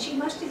anything, and she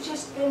must have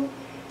just been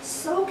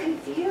so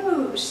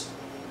confused.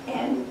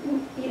 And,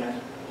 you know,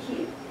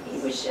 he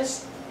was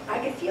just, I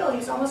could feel he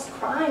was almost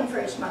crying for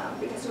his mom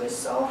because it was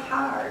so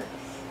hard.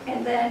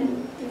 And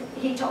then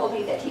he told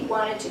me that he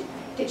wanted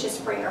to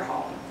just bring her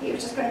home. He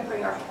was just going to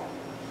bring her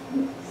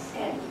home.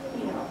 And,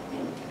 you know,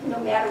 and no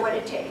matter what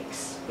it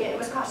takes. Yeah, it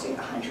was costing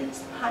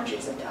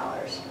hundreds of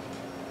dollars,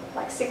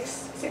 like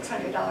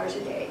 $600 a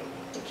day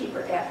to keep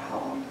her at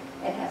home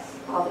and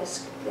have all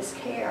this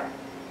care.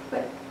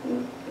 But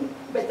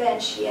then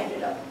she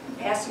ended up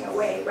passing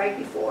away right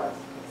before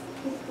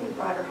we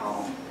brought her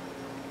home.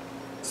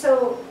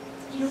 So,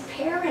 you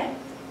know,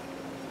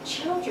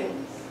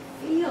 children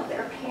feel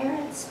their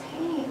parents'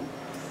 pain,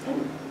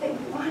 and they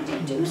want to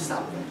do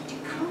something to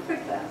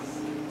comfort them.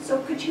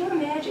 So could you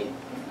imagine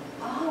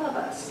if all of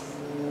us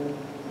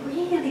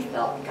really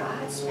felt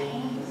God's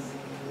pain,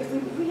 if we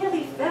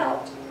really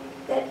felt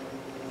that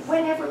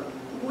whenever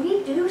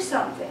we do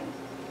something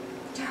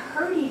to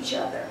hurt each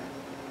other,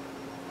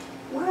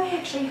 we're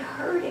actually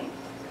hurting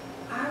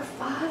our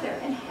Father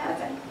in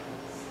heaven,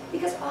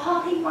 because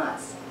all he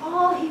wants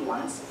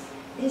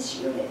is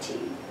unity.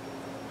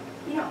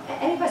 You know,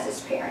 any of us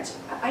as parents,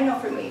 I know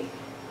for me,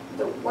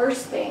 the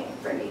worst thing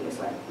for me was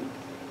when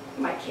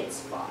my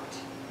kids fought.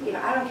 You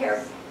know, I don't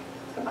care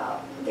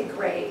about the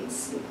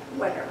grades,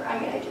 whatever. I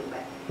mean, I do,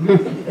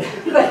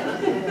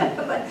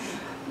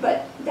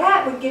 but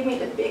that would give me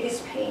the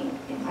biggest pain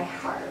in my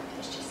heart.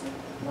 It's just like,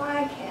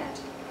 why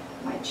can't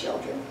my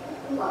children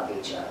love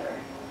each other?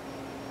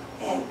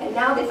 And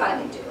now they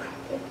finally do.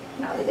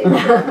 Now that they've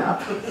grown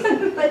up.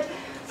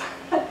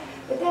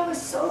 But that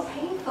was so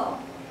painful.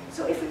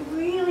 So if we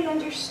really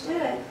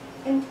understood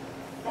and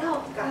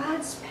felt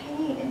God's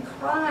pain and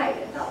cried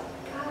and felt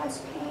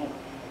God's pain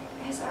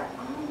as our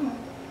own.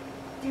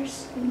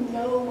 There's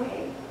no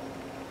way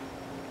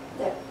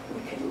that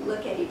we could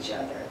look at each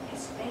other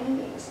as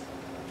enemies,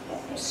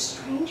 as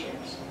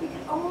strangers. We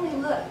could only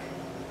look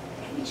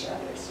at each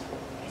other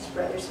as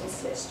brothers and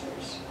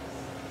sisters.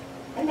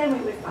 And then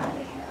we would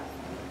finally have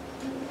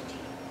unity.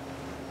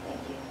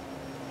 Thank you.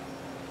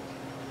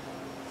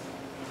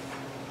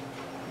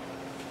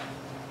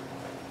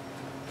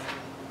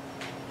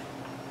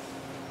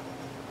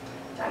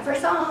 Time for a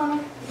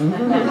song.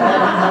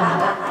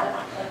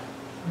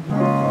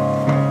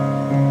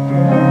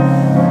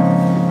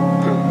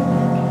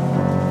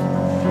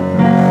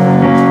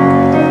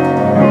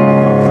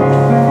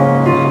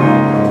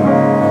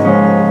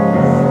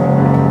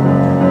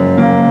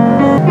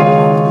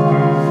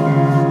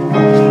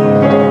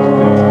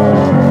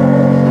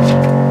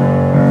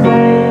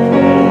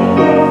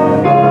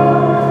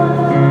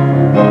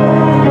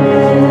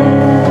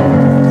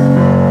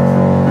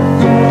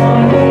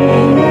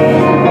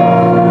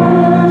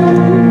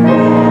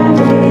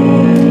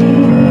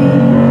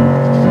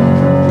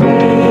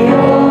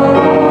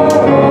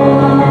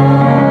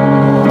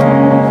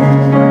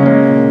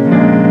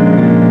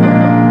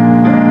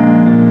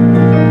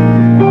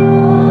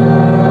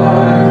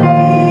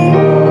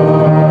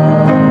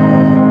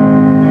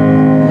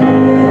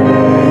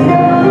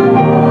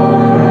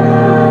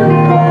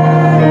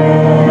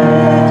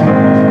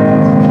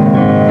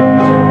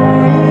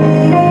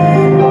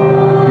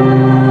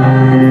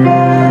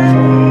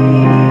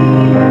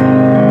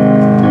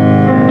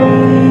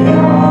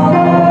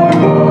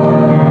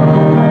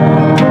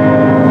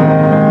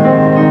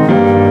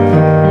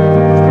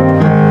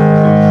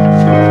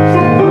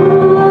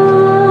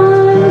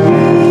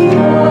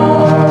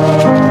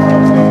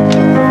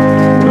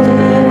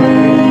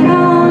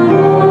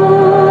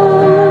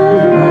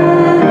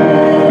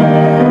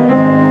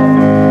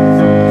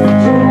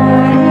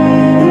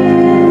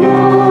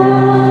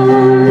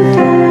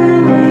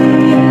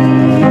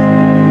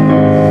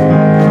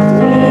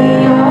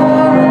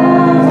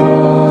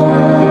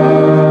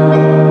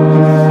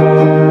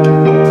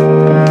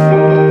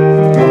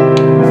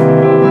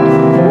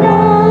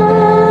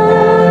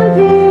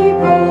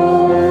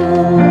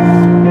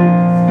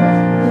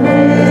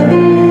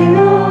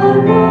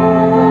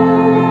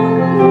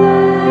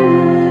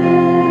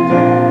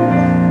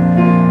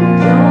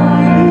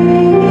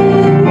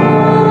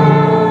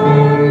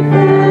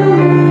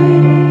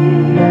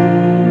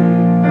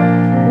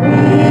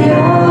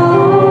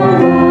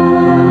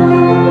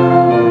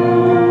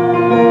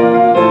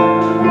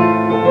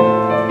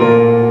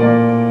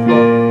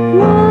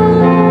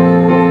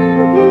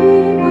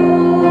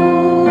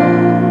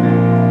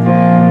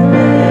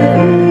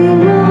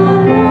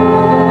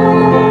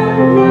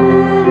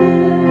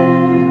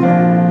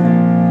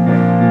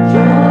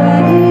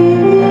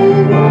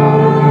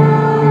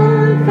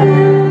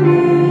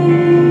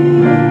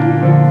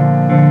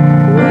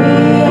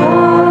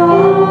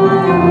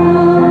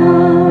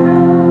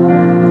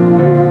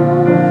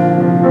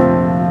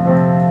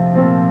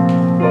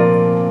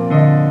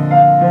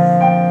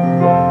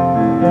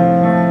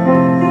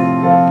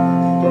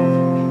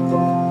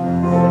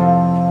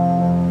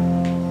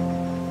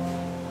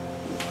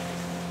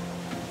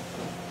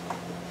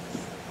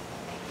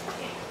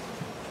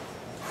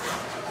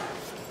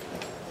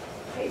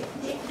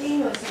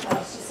 Dean was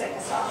supposed to sing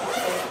a song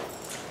today,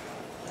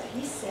 but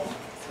he's sick,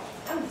 so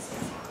I'm going to sing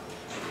a song.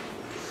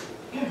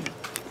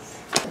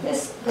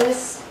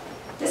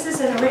 This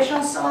is an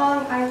original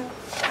song I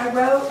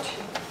wrote.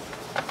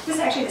 This is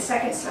actually the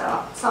second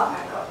song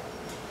I wrote.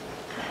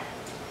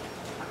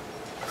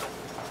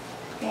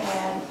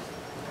 And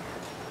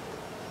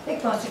I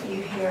think most of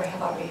you here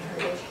have already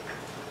heard it.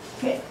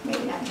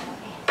 Maybe not me.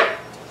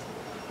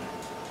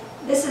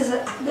 This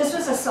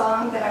was a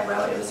song that I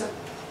wrote. It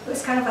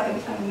was kind of like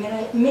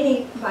a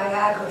mini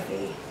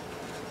biography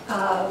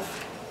of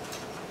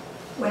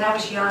when I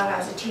was young. I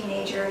was a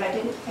teenager and I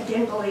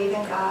didn't believe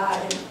in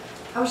God, and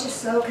I was just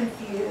so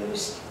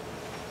confused.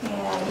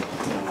 And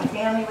my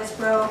family was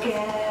broken.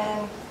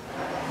 I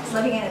was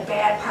living in a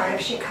bad part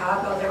of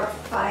Chicago. There were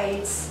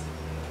fights.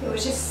 It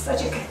was just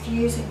such a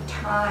confusing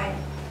time.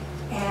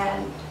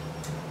 And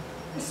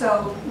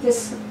so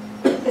this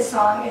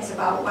song is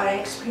about what I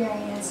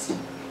experienced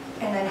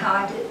and then how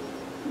I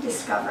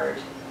discovered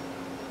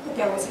that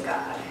there was a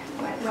God.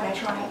 When I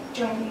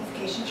joined the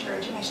Unification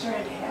Church and I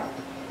started to have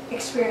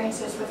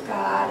experiences with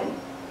God and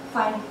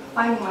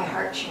finding my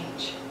heart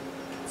change.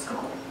 It's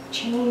called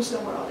Change the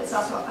World. It's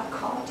also a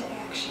call to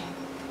action.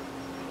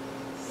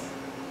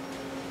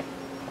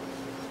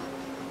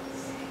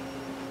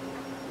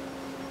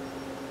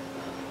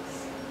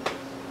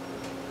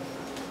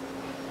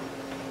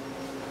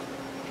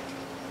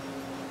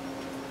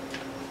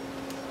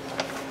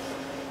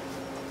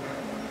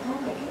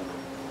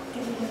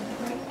 Get it in the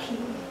right key.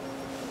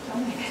 Tell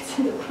me if it's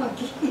in the wrong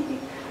key.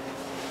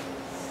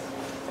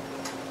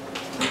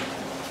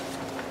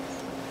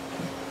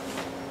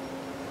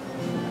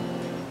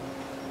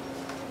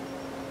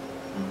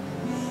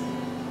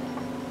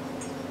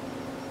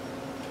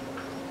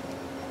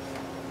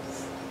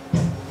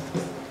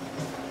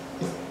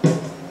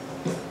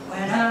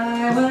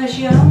 was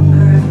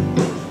younger,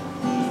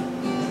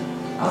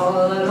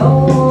 all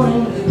alone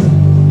and blue.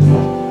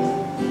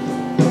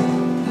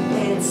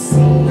 It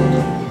seemed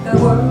the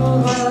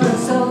world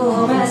was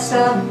so messed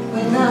up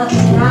with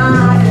nothing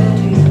I could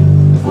do.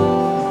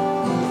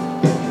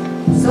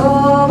 So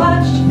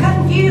much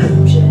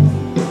confusion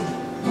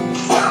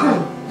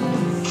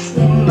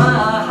in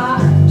my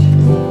heart,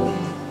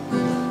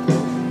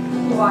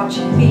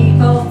 watching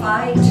people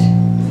fight,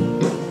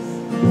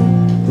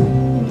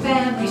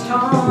 families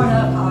torn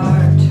apart.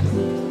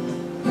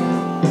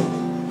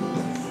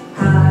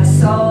 I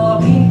saw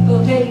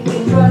people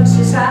taking drugs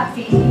to stop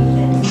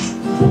feeling,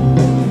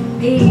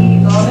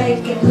 people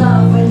making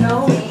love with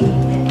no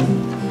meaning,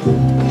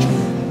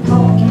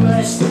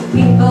 homeless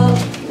people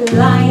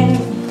lying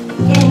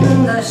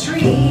in the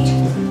street.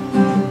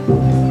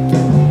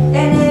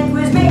 And it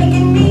was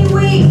making me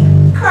weep,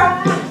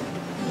 cry,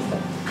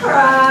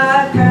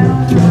 cry, cry,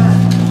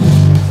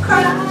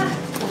 cry,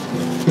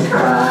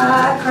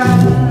 cry, cry.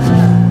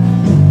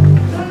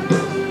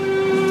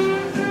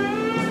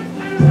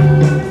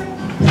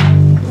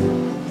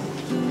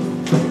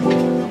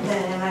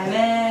 Then I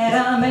met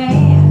a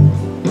man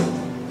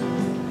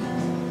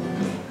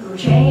who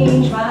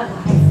changed my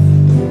life.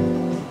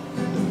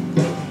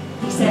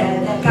 He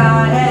said that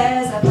God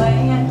has a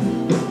plan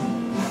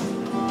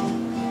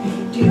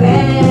to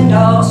end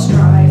all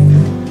strife.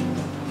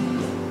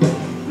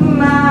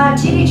 My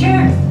teacher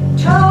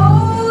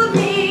told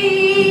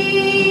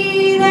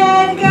me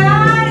that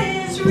God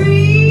is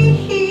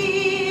real,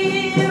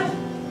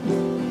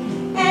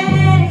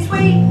 and He's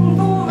waiting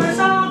for us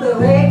all to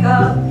wake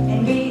up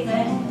and be the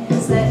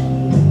hands that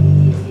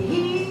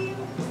heal.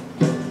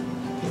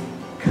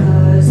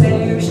 'Cause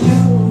there's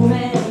too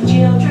many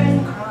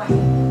children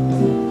crying,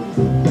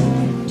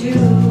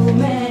 too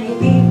many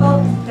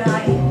people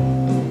dying,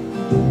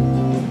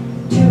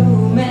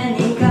 too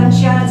many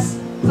gunshots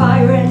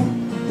firing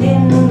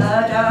in the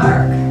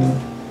dark.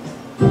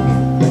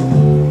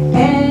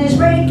 And it's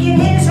breaking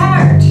his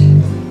heart.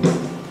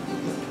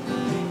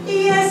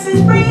 Yes,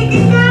 it's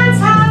breaking God's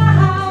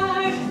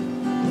heart.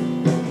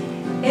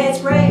 It's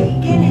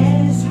breaking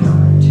his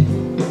heart.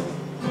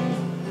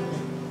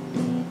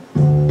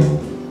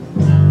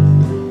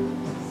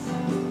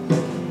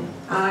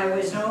 I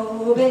was no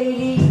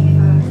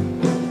believer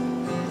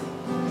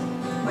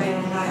when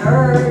I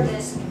heard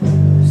this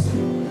news.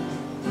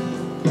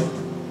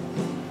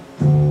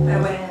 But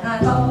when I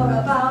thought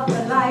about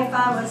the life I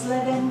was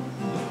living,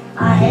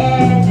 I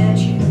had to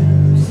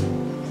choose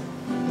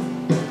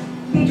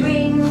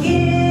between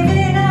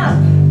giving up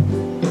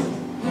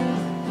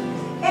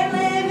and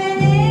living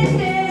in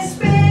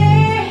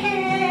despair,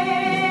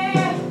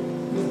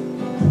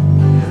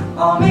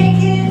 or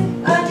making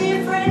a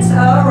difference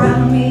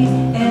around me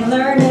and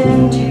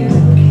learning to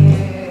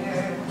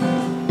care.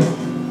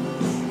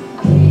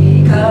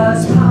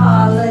 Because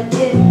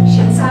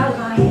politicians are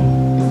lying,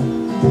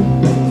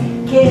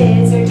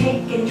 kids are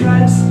taking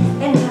drugs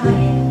and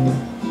dying,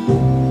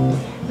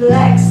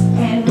 blacks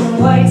and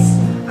whites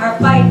are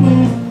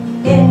fighting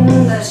in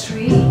the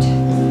street.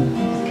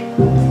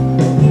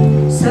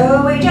 So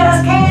we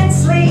just can't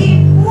sleep.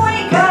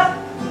 Wake up,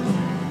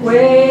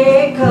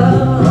 wake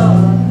up,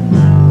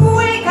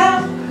 wake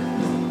up,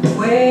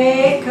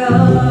 wake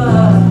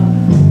up.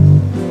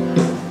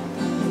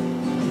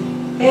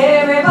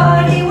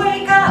 Everybody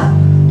wake up.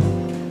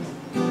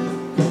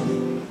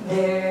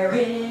 There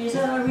is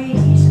a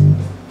reason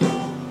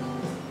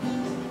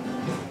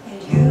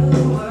that you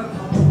were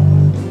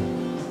born,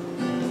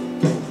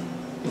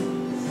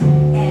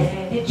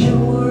 and it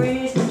sure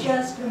isn't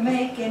just for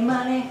making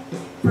money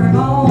for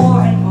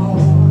more and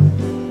more.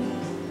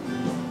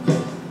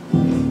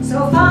 So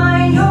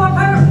find your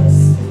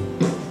purpose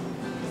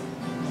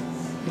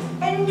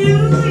and do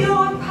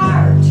your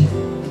part.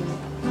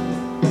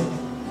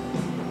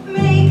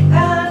 Make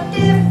a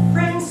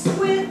difference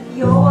with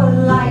your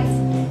life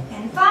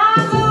and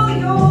follow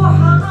your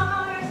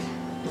heart.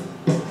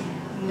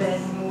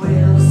 Then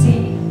we'll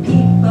see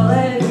people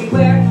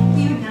everywhere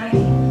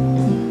uniting,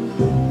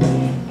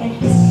 and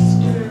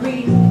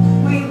history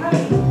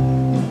rewriting.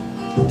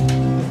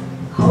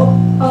 Hope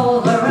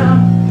all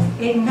around,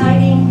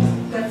 igniting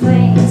the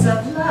flames of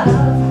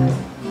love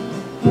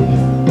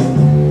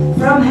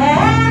from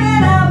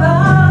heaven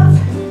above.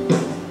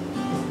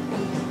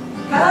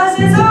 'Cause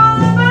it's all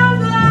about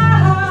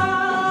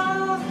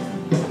love.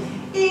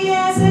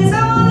 Yes, it's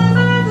all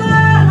about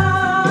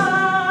love.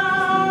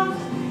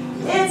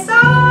 It's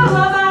all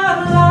about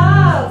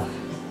love.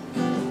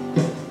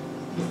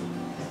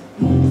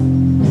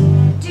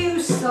 Do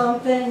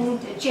something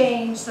to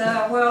change the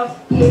world.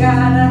 You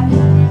gotta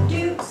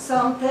do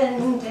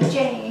something to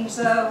change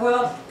the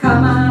world.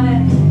 Come on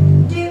and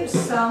do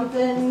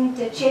something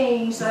to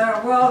change the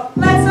world.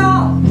 Let's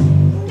all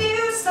do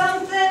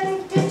something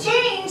to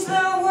change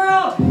the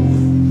world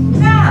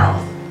now.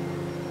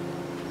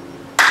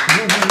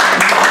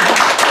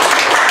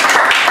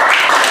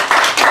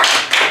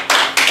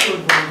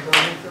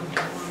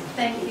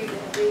 Thank you,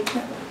 Debbie.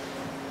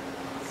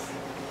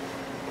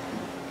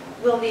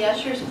 Will the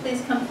ushers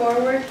please come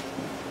forward?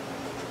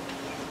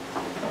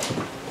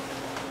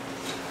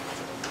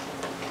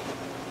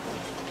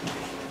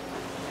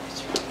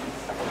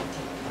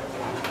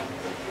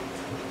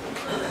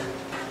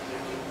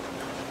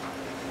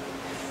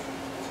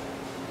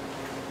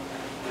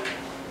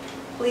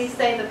 Please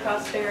say the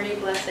prosperity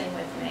blessing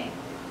with me.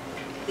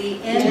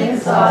 The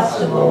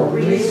Inexhaustible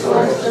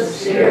resource of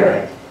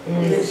spirit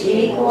is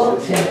equal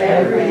to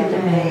every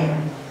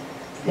demand.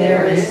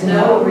 There is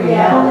no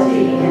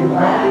reality in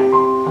lack.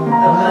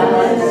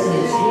 Abundance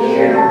is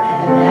here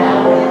and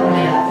now it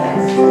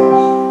manifests.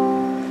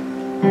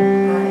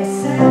 I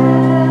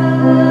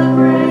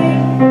celebrate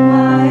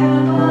my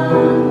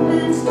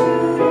abundance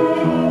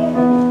today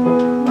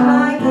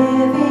by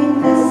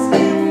giving this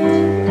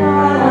gift.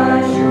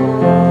 I show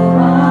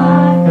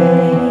my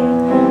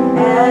faith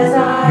as I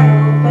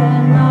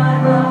open my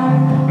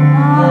heart.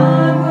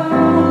 My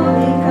world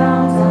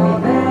becomes a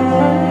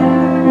better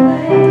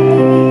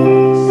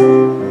place.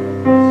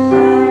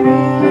 I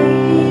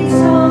release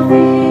all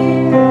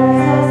fear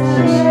as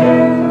I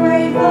share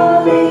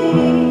gratefully.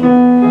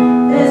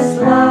 This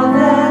love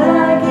that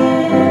I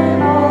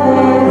give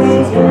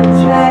always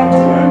comes back to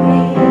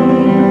me.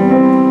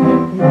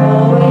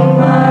 Knowing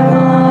my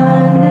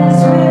oneness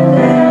with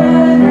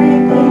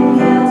everything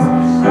else,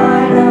 I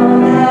know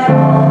that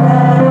all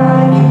that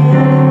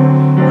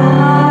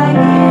I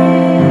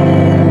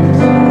give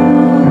to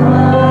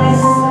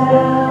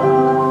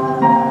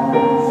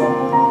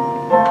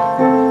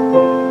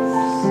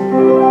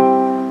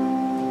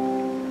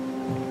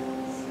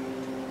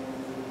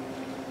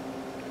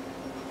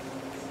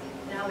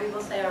Now we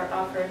will say our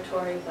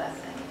offertory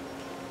blessing.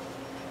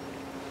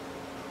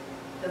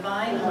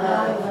 Divine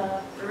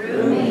love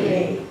through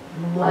me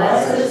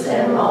Blesses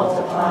and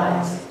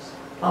multiplies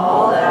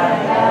all that I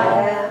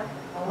have,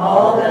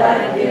 all that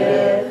I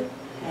give,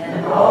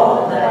 and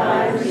all that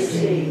I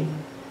receive.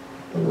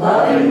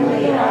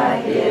 Lovingly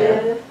I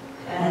give,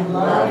 and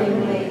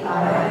lovingly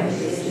I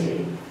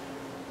receive.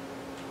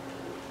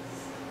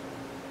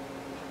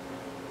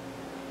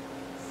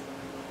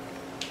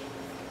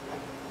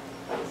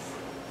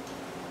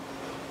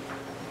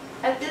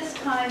 At this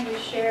time, we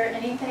share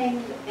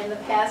anything in the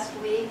past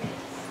week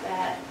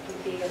that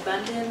would be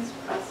abundance,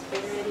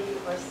 prosperity,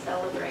 or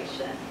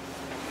celebration.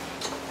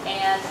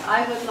 And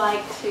I would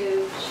like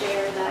to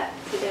share that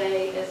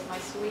today is my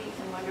sweet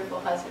and wonderful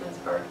husband's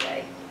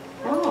birthday.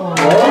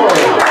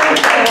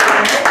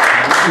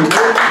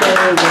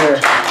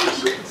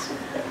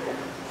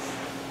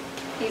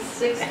 He's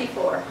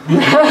 64.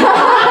 So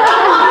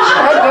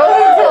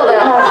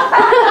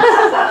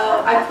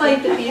I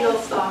played the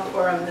Beatles song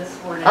for him this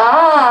morning.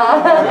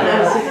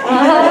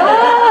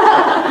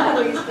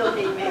 Please still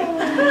need me.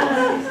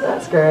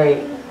 That's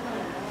great.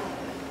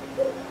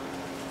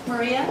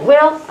 Maria?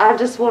 Well, I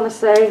just want to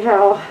say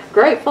how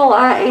grateful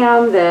I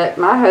am that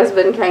my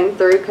husband came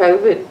through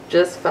COVID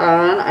just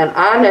fine, and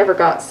I never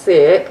got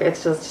sick.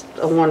 It's just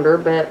a wonder,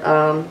 but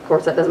of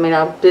course that doesn't mean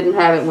I didn't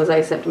have it and was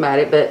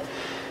asymptomatic, but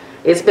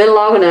it's been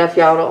long enough,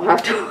 y'all don't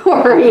have to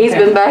worry. He's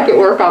been back at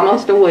work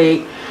almost a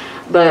week,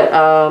 but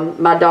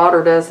my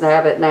daughter does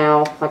have it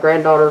now. My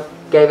granddaughter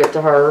gave it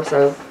to her,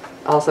 so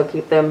also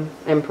keep them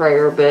in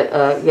prayer. But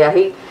yeah,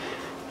 he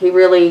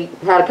really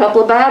had a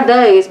couple of bad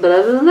days, but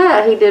other than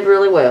that, he did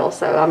really well.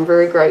 So I'm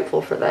very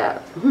grateful for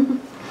that. Amen.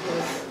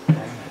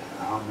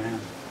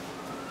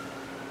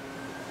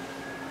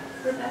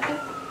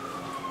 Rebecca?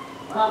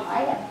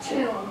 I have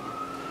two.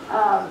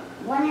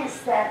 One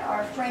is that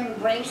our friend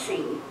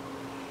Gracie,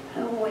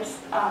 who was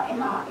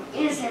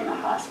is in the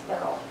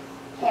hospital,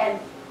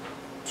 had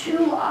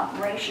 2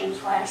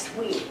 operations last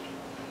week,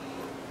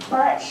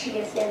 but she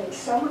is getting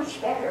so much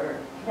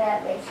better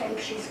that they think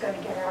she's going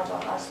to get out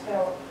of the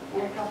hospital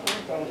in a couple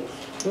of days.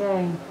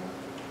 Yay.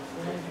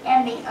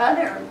 And the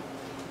other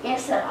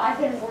is that I've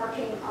been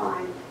working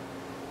on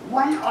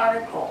one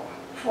article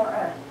for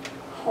a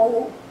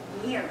whole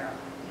year.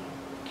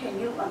 Can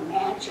you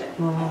imagine?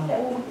 A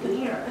whole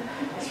year.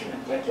 It's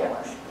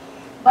ridiculous.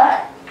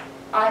 But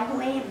I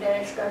believe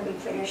that it's going to be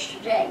finished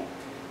today.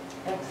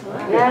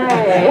 Excellent.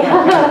 Yay.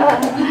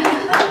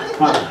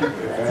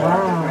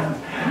 Wow.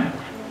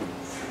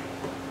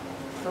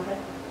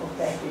 Well,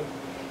 thank you.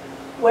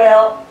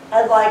 Well,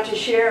 I'd like to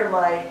share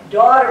my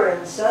daughter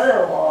and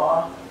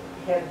son-in-law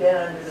have been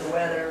under the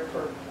weather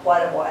for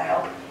quite a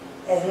while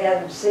and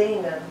haven't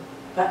seen them.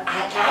 But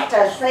I got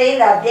to see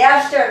them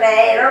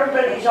yesterday and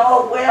everybody's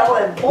all well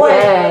and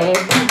buoyant. Yay.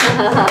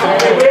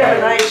 And we have a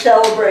nice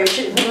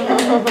celebration.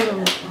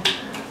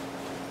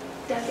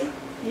 Debbie?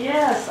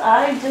 Yes,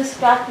 I just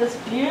got this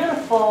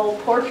beautiful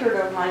portrait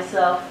of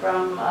myself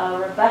from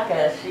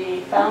Rebecca.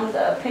 She found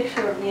a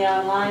picture of me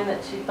online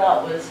that she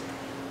thought was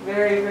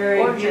very, very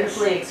Gorgeous.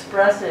 beautifully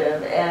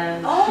expressive,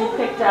 and she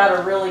picked out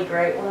a really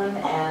great one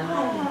and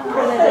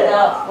printed it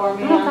out for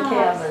me on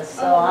canvas.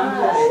 So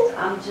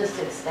I'm just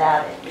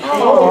ecstatic.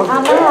 Oh,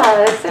 how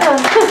nice.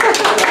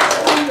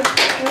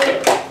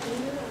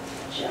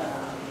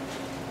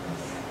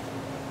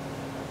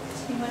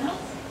 Anyone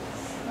else?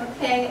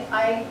 Okay,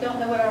 I don't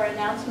know what our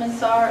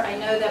announcements are. I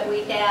know that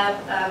we have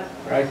a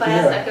Right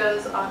class there. that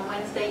goes on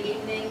Wednesday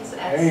evenings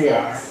at There you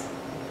 6.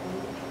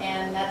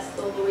 And that's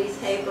the Louise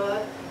Hay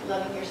book,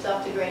 Loving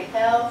Yourself to Great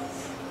Health.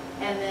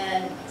 And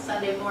then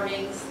Sunday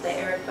mornings, the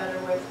Eric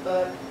Butterworth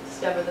book,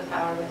 Discover the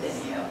Power Within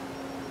You.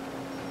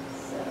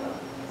 So,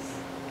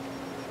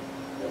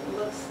 It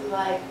looks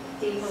like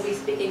Dean will be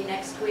speaking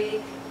next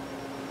week.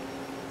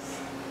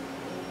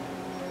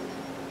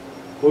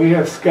 We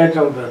have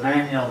scheduled an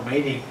annual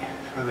meeting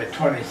for the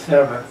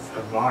 27th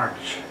of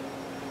March,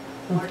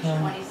 And March 27th.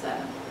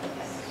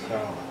 Okay. so,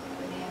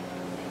 For the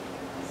annual meeting.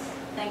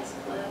 Thanks,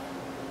 Cliff.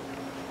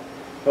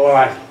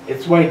 well,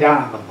 it's way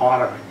down at the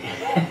bottom.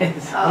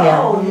 It's,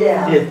 Oh,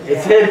 yeah.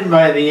 it's hidden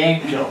by the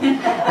angel.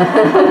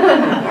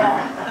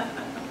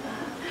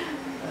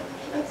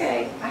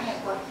 Okay. I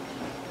have one.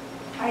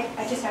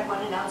 I just have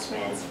one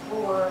announcement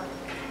for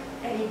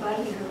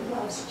anybody who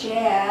loves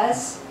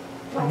jazz,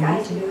 like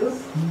I do.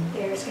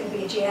 There's going to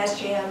be a jazz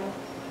jam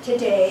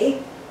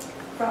today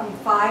from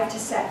 5 to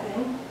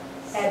 7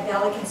 at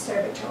Valley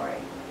Conservatory.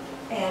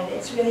 And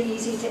it's really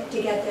easy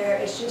to get there.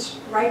 It's just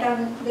right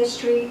on this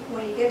street.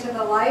 When you get to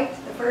the light,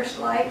 the first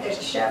light, there's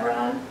a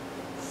chevron.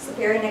 It's the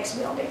very next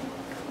building.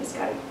 It's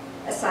got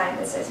a sign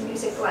that says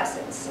music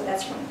lessons. So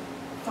that's from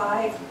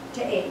 5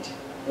 to 8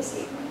 this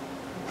evening.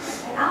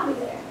 And I'll be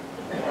there.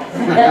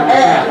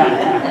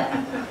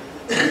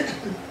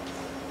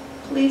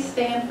 Please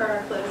stand for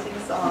our closing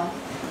song.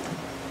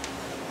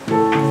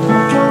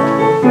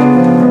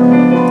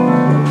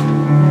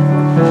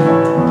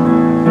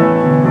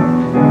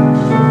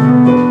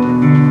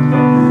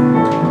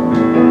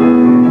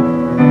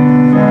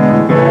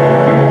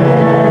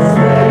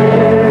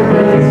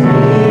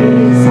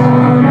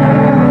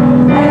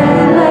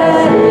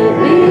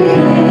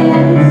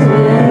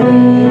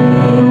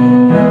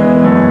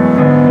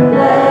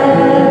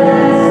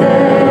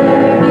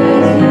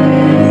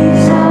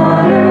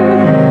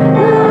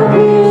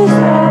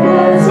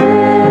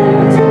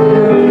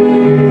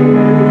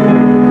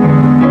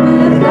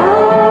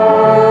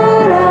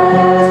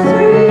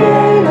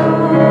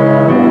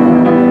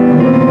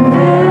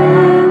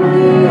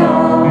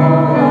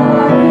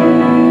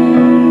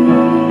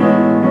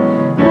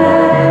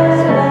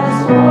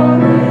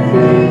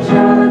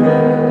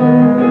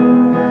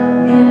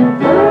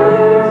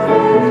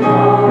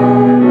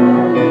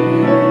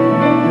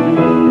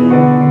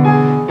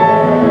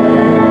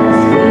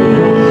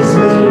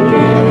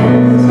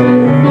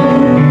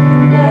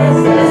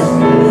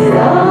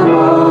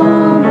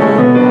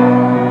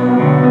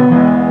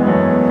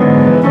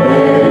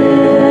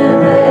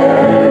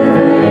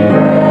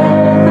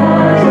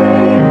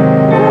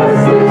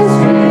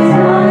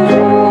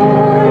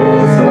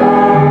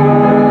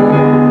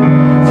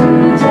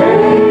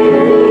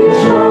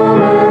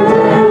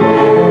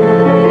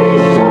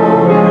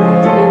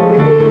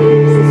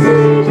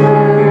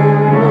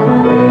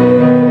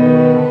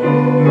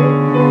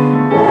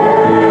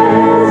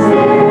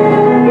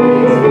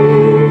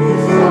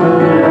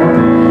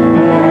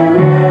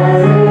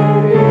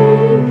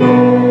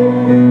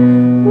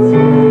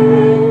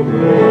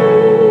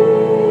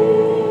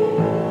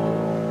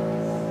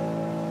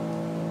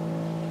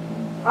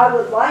 I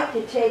would like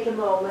to take a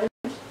moment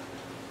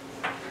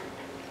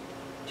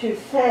to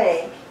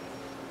thank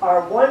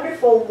our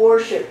wonderful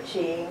worship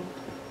team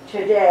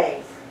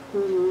today.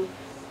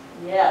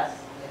 Yes.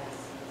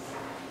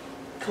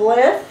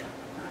 Cliff,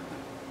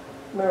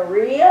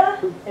 Maria,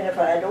 and if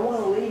I don't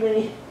want to leave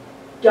any,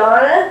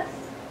 Donna,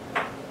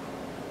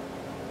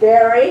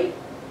 Barry,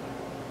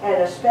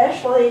 and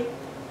especially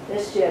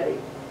Miss Debbie.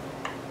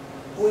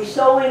 We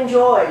so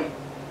enjoyed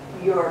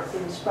your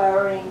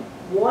inspiring,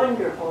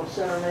 wonderful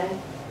sermon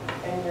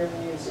and your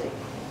music.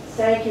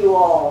 Thank you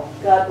all.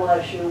 God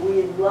bless you.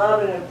 We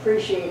love and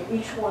appreciate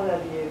each one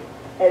of you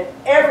and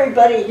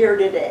everybody here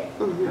today.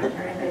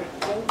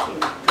 Thank you.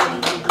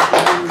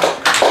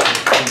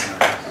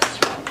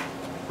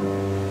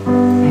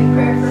 And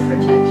prayer for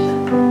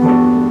protection.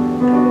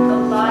 The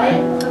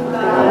light of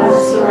God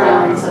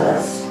surrounds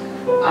us.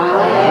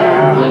 I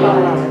am the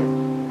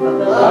light. The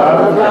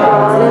love of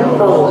God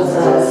enfolds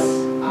us.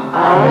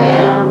 I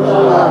am the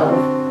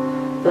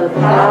love. The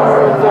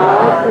power of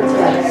God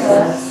protects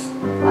us.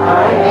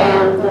 I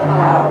am the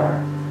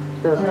power.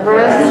 The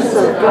presence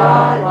of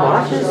God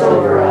watches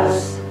over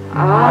us.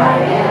 I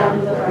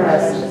am the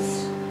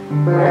presence.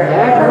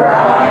 Wherever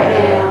I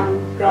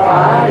am,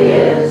 God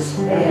is,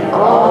 and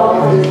all